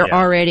showcase, so you're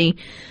already,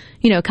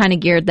 kind of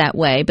geared that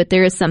way. But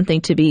there is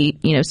something to be,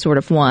 sort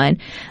of won.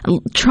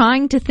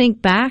 Trying to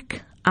think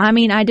back. I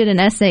mean, I did an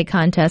essay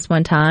contest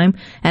one time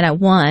and I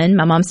won.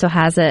 My mom still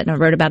has it, and I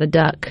wrote about a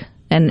duck.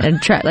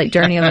 And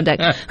Journey on the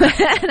Duck.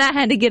 And I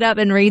had to get up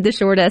and read the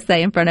short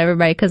essay in front of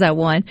everybody because I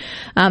won.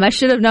 I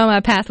should have known my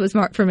path was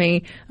marked for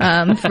me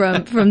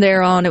from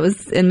there on. It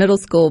was in middle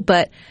school.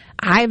 But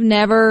I've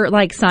never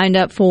signed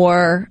up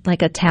for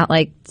a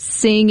talent,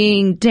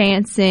 singing,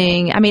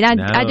 dancing. I mean,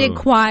 I did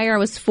choir. I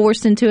was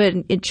forced into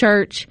it in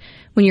church.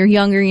 When you're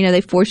younger,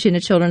 they force you into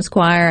children's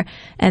choir.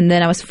 And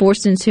then I was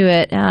forced into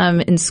it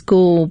in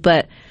school.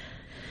 But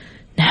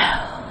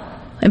no.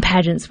 And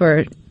pageants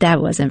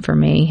that wasn't for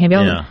me.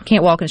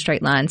 Can't walk in a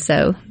straight line,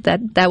 so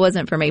that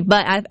wasn't for me.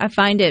 But I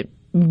find it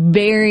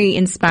very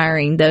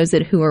inspiring, those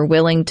who are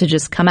willing to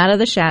just come out of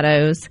the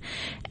shadows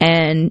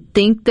and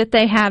think that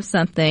they have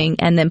something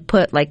and then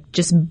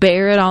just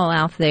bear it all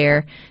out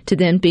there to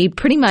then be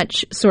pretty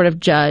much sort of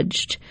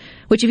judged.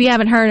 Which, if you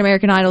haven't heard,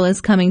 American Idol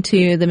is coming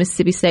to the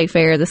Mississippi State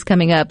Fair this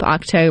coming up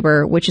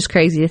October, which is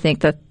crazy to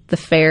think that the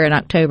fair in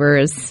October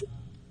is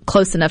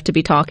close enough to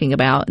be talking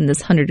about in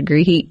this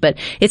 100-degree heat, but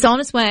it's on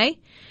its way.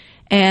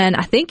 And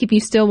I think if you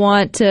still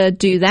want to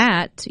do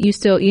that, you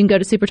can go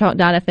to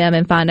supertalk.fm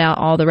and find out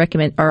all the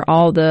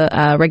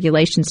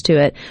regulations to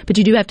it. But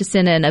you do have to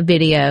send in a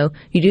video.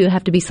 You do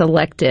have to be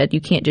selected.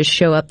 You can't just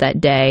show up that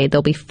day.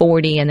 There'll be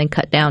 40 and then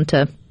cut down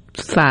to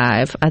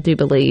 5, I do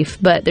believe.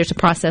 But there's a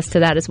process to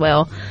that as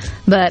well.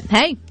 But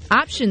hey,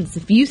 options.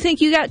 If you think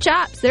you got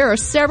chops, there are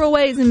several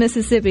ways in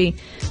Mississippi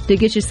to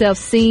get yourself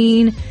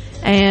seen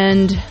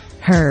and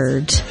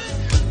heard.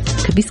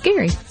 Could be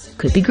scary.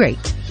 Could be great.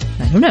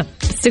 I don't know.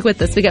 Stick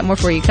with us. We got more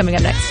for you coming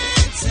up next.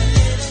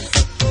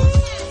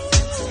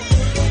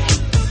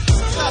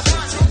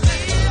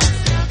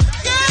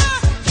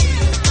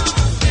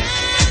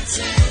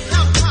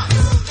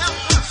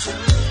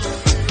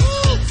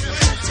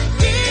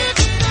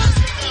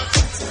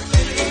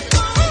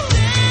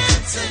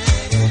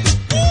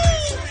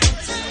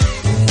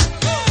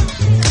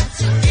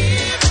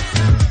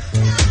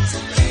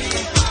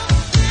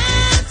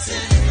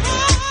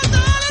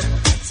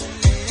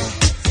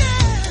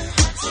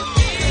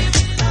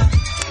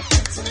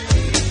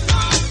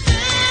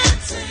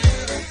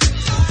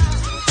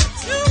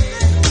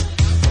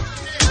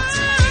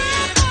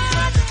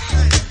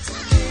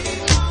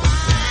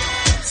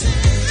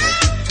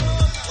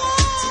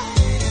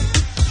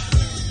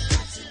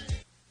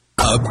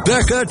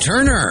 Rebecca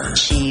Turner.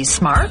 She's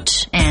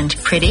smart and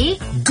pretty.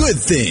 Good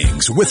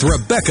Things with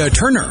Rebecca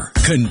Turner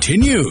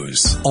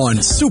continues on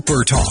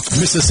Super Talk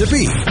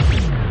Mississippi.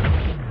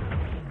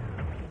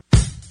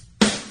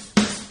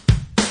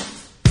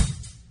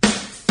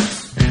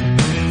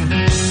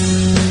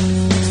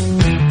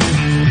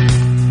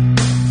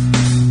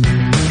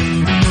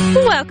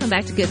 Welcome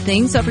back to Good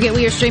Things. Don't forget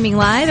we are streaming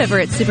live over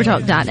at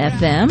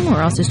supertalk.fm.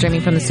 We're also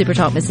streaming from the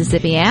Supertalk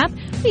Mississippi app.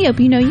 We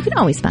hope you know you can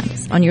always find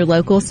us on your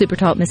local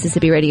Supertalk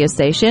Mississippi radio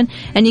station.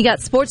 And you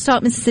got Sports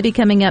Talk Mississippi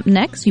coming up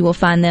next. You will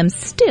find them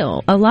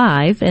still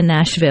alive in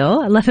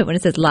Nashville. I love it when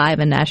it says live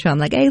in Nashville. I'm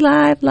like, hey,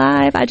 live.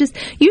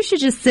 You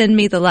should just send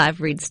me the live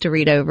reads to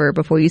read over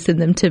before you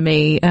send them to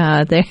me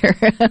there.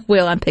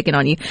 Will, I'm picking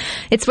on you.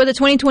 It's for the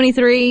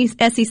 2023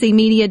 SEC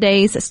Media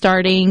Days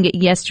starting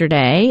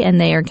yesterday, and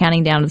they are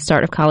counting down to the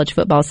start of college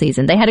football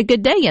season. They had a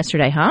good day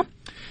yesterday, huh?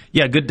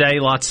 Yeah, good day.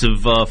 Lots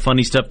of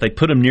funny stuff. They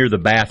put them near the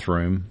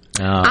bathroom.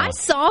 I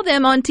saw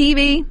them on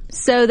TV.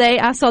 So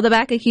I saw the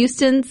back of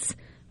Houston's.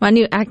 I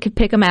knew I could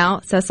pick them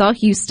out. So I saw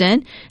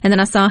Houston, and then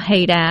I saw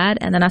Hey Dad,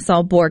 and then I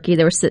saw Borky.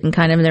 They were sitting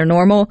kind of in their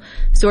normal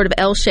sort of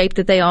L shape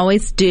that they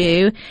always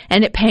do,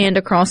 and it panned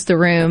across the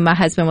room. My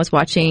husband was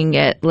watching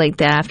it late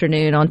the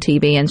afternoon on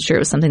TV, and sure it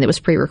was something that was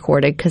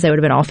pre-recorded because they would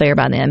have been off air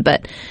by then.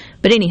 But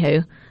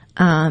anywho,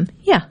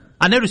 yeah.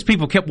 I noticed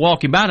people kept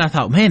walking by, and I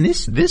thought, man,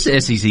 this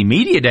SEC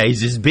Media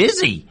Days is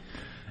busy.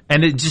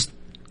 And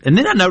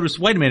then I noticed,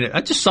 wait a minute,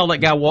 I just saw that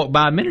guy walk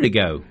by a minute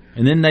ago,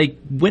 and then they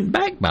went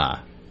back by.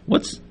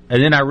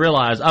 And then I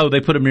realized, they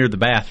put him near the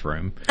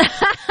bathroom,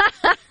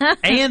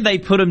 and they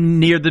put him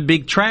near the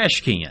big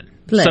trash can.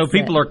 Listen. So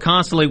people are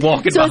constantly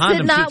walking behind them. So is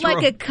it not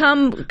like a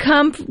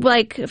come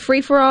like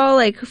free for all,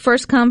 like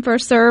first come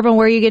first serve on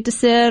where you get to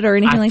sit or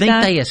anything like that?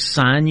 I think they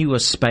assign you a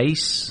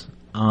space.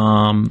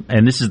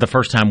 And this is the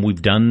first time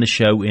we've done the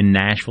show in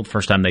Nashville, the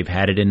first time they've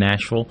had it in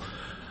Nashville.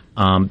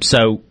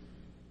 So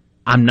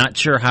I'm not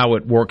sure how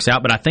it works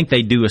out, but I think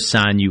they do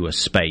assign you a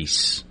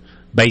space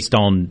based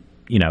on,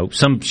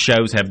 some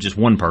shows have just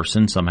one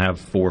person, some have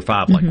 4 or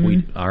 5 like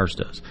ours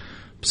does.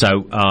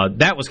 So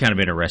that was kind of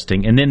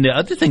interesting. And then the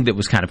other thing that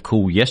was kind of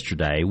cool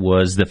yesterday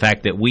was the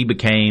fact that we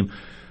became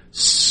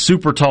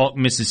Super Talk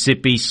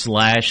Mississippi /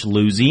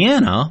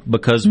 Louisiana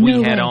because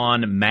we had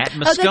on Matt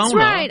Moscona. Oh, that's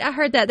right. I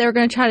heard that they were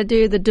going to try to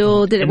do the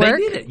duel. Did it work?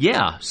 They did it,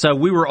 yeah. So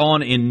we were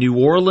on in New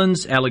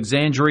Orleans,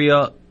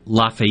 Alexandria,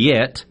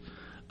 Lafayette,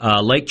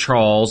 Lake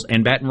Charles,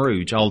 and Baton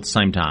Rouge all at the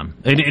same time,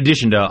 in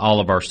addition to all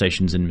of our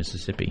stations in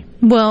Mississippi.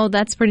 Well,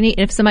 that's pretty neat.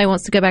 If somebody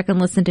wants to go back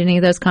and listen to any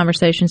of those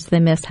conversations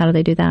they missed, how do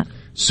they do that?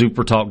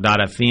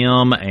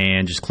 Supertalk.fm,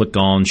 and just click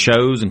on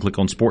shows and click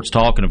on Sports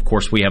Talk. And, of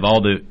course, we have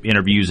all the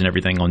interviews and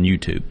everything on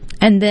YouTube.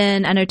 And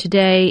then I know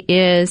today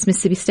is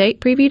Mississippi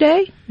State Preview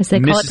Day. Is they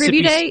call it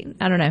Preview Day?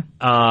 I don't know.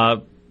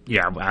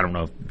 Yeah, I don't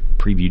know.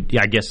 Preview.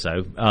 Yeah, I guess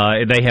so.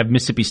 They have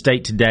Mississippi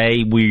State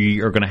today.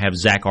 We are going to have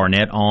Zach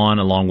Arnett on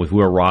along with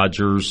Will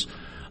Rogers.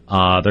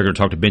 They're going to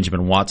talk to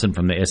Benjamin Watson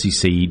from the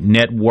SEC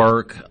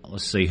Network.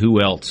 Let's see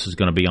who else is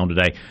going to be on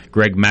today.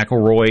 Greg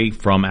McElroy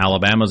from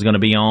Alabama is going to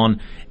be on,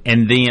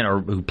 and then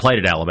who played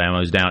at Alabama,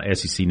 who's down at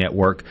SEC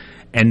Network.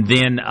 And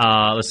then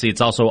let's see,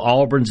 it's also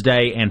Auburn's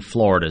Day and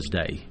Florida's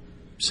Day.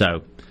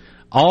 So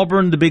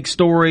Auburn, the big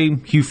story.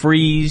 Hugh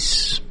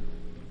Freeze.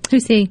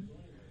 Who's he?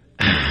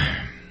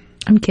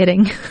 I'm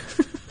kidding.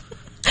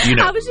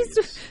 I was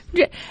just,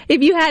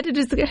 if you had to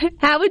just,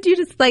 how would you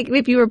just, like,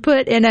 if you were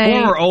put in a...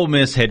 Former Ole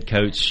Miss head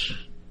coach.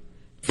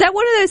 Is that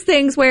one of those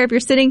things where if you're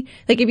sitting,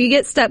 like, if you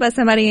get stuck by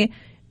somebody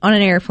on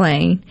an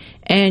airplane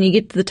and you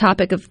get to the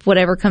topic of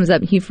whatever comes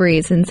up, Hugh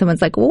Freeze, and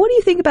someone's like, well, what do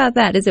you think about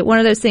that? Is it one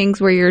of those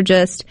things where you're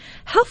just,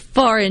 how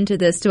far into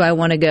this do I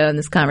want to go in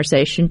this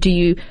conversation? Do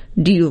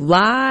you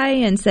lie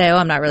and say,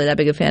 I'm not really that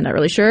big a fan, not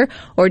really sure?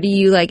 Or do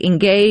you, like,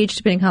 engage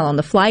depending on how long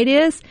the flight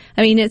is?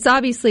 I mean, it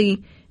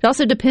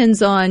also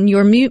depends on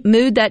your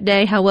mood that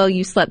day, how well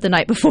you slept the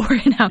night before,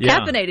 and how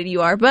caffeinated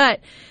you are. But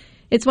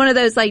it's one of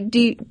those, like,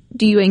 do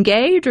you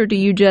engage or do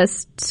you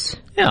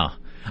just... Yeah.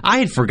 I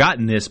had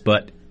forgotten this,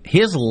 but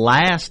his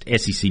last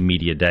SEC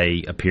Media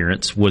Day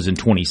appearance was in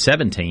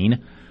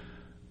 2017.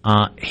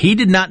 He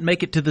did not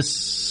make it to the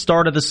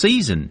start of the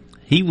season.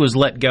 He was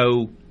let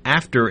go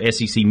after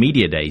SEC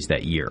Media Days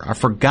that year. I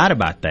forgot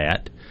about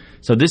that.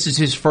 So this is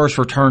his first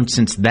return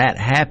since that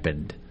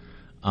happened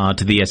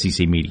to the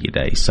SEC Media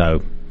Day.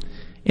 So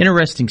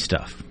interesting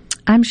stuff.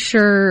 I'm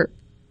sure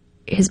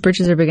his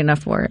britches are big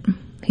enough for it.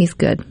 He's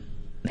good.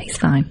 He's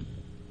fine.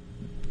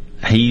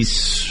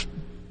 He's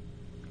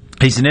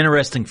an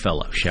interesting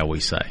fellow, shall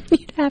we say.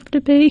 You'd have to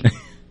be.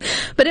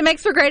 But it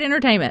makes for great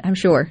entertainment, I'm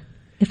sure,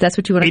 if that's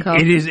what you want to call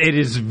it. It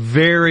is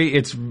very,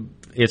 it's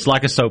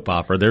like a soap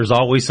opera. There's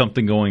always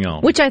something going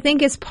on. Which I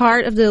think is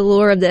part of the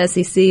allure of the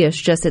SEC.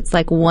 It's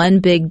like one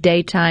big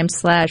daytime /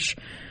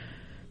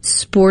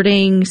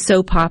 sporting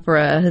soap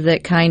opera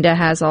that kind of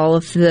has all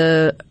of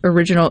the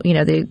original,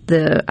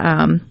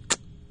 the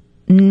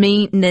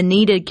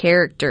needed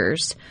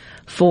characters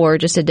for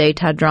just a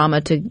daytime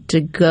drama to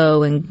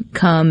go and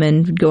come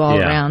and go all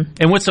around.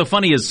 And what's so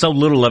funny is so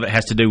little of it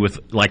has to do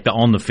with like the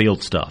on the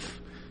field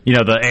stuff.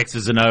 the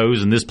X's and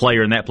O's and this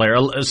player and that player.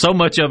 So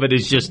much of it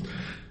is just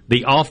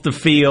the off the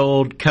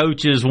field,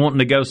 coaches wanting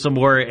to go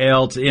somewhere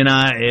else,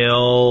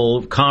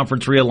 NIL,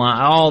 conference realign,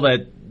 all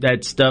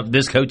that stuff.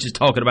 This coach is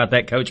talking about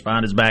that coach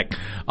behind his back,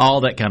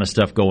 all that kind of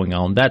stuff going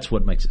on. That's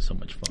what makes it so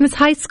much fun. It's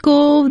high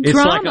school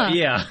drama.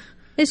 Yeah.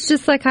 It's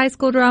just like high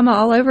school drama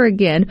all over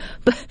again.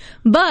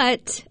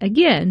 But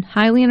again,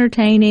 highly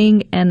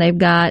entertaining, and they've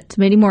got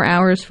many more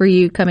hours for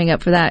you coming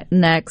up for that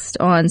next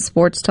on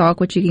Sports Talk,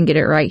 which you can get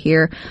it right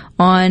here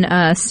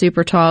on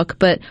Super Talk.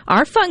 But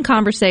our fun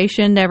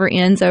conversation never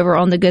ends over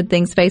on the Good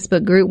Things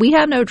Facebook group. We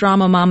have no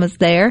drama mamas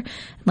there,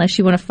 unless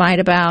you want to fight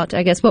about,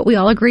 I guess, what we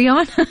all agree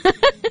on.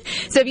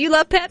 So if you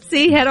love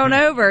Pepsi, head on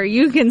over.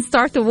 You can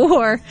start the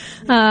war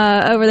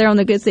over there on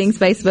the Good Things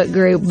Facebook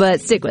group.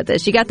 But stick with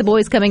us. You got the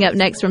boys coming up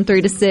next from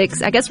 3 to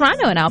 6. I guess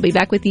Rhino and I'll be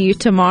back with you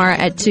tomorrow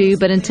at 2.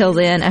 But until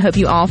then, I hope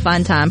you all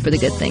find time for the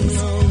good things.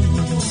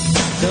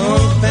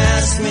 Don't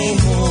pass me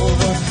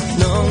over.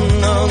 No,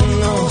 no,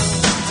 no.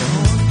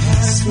 Don't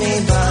pass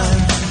me by.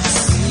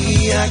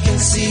 See, I can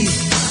see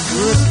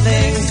good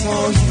things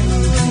for you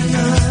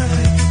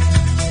tonight.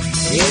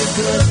 Yeah,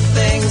 good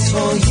things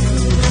for you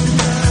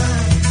tonight.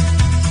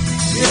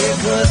 Yeah,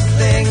 good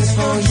things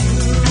for you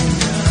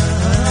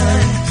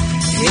tonight.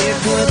 Yeah,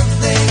 good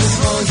things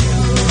for you.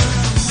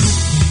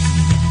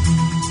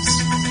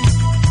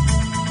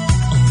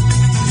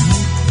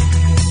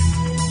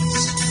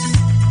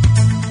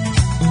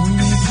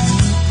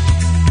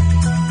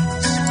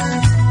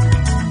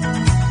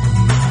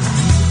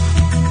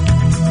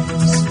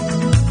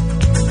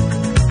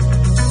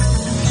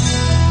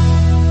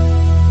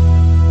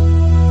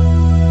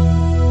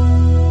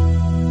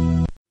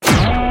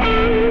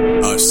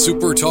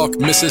 SuperTalk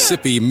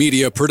Mississippi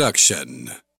Media Production.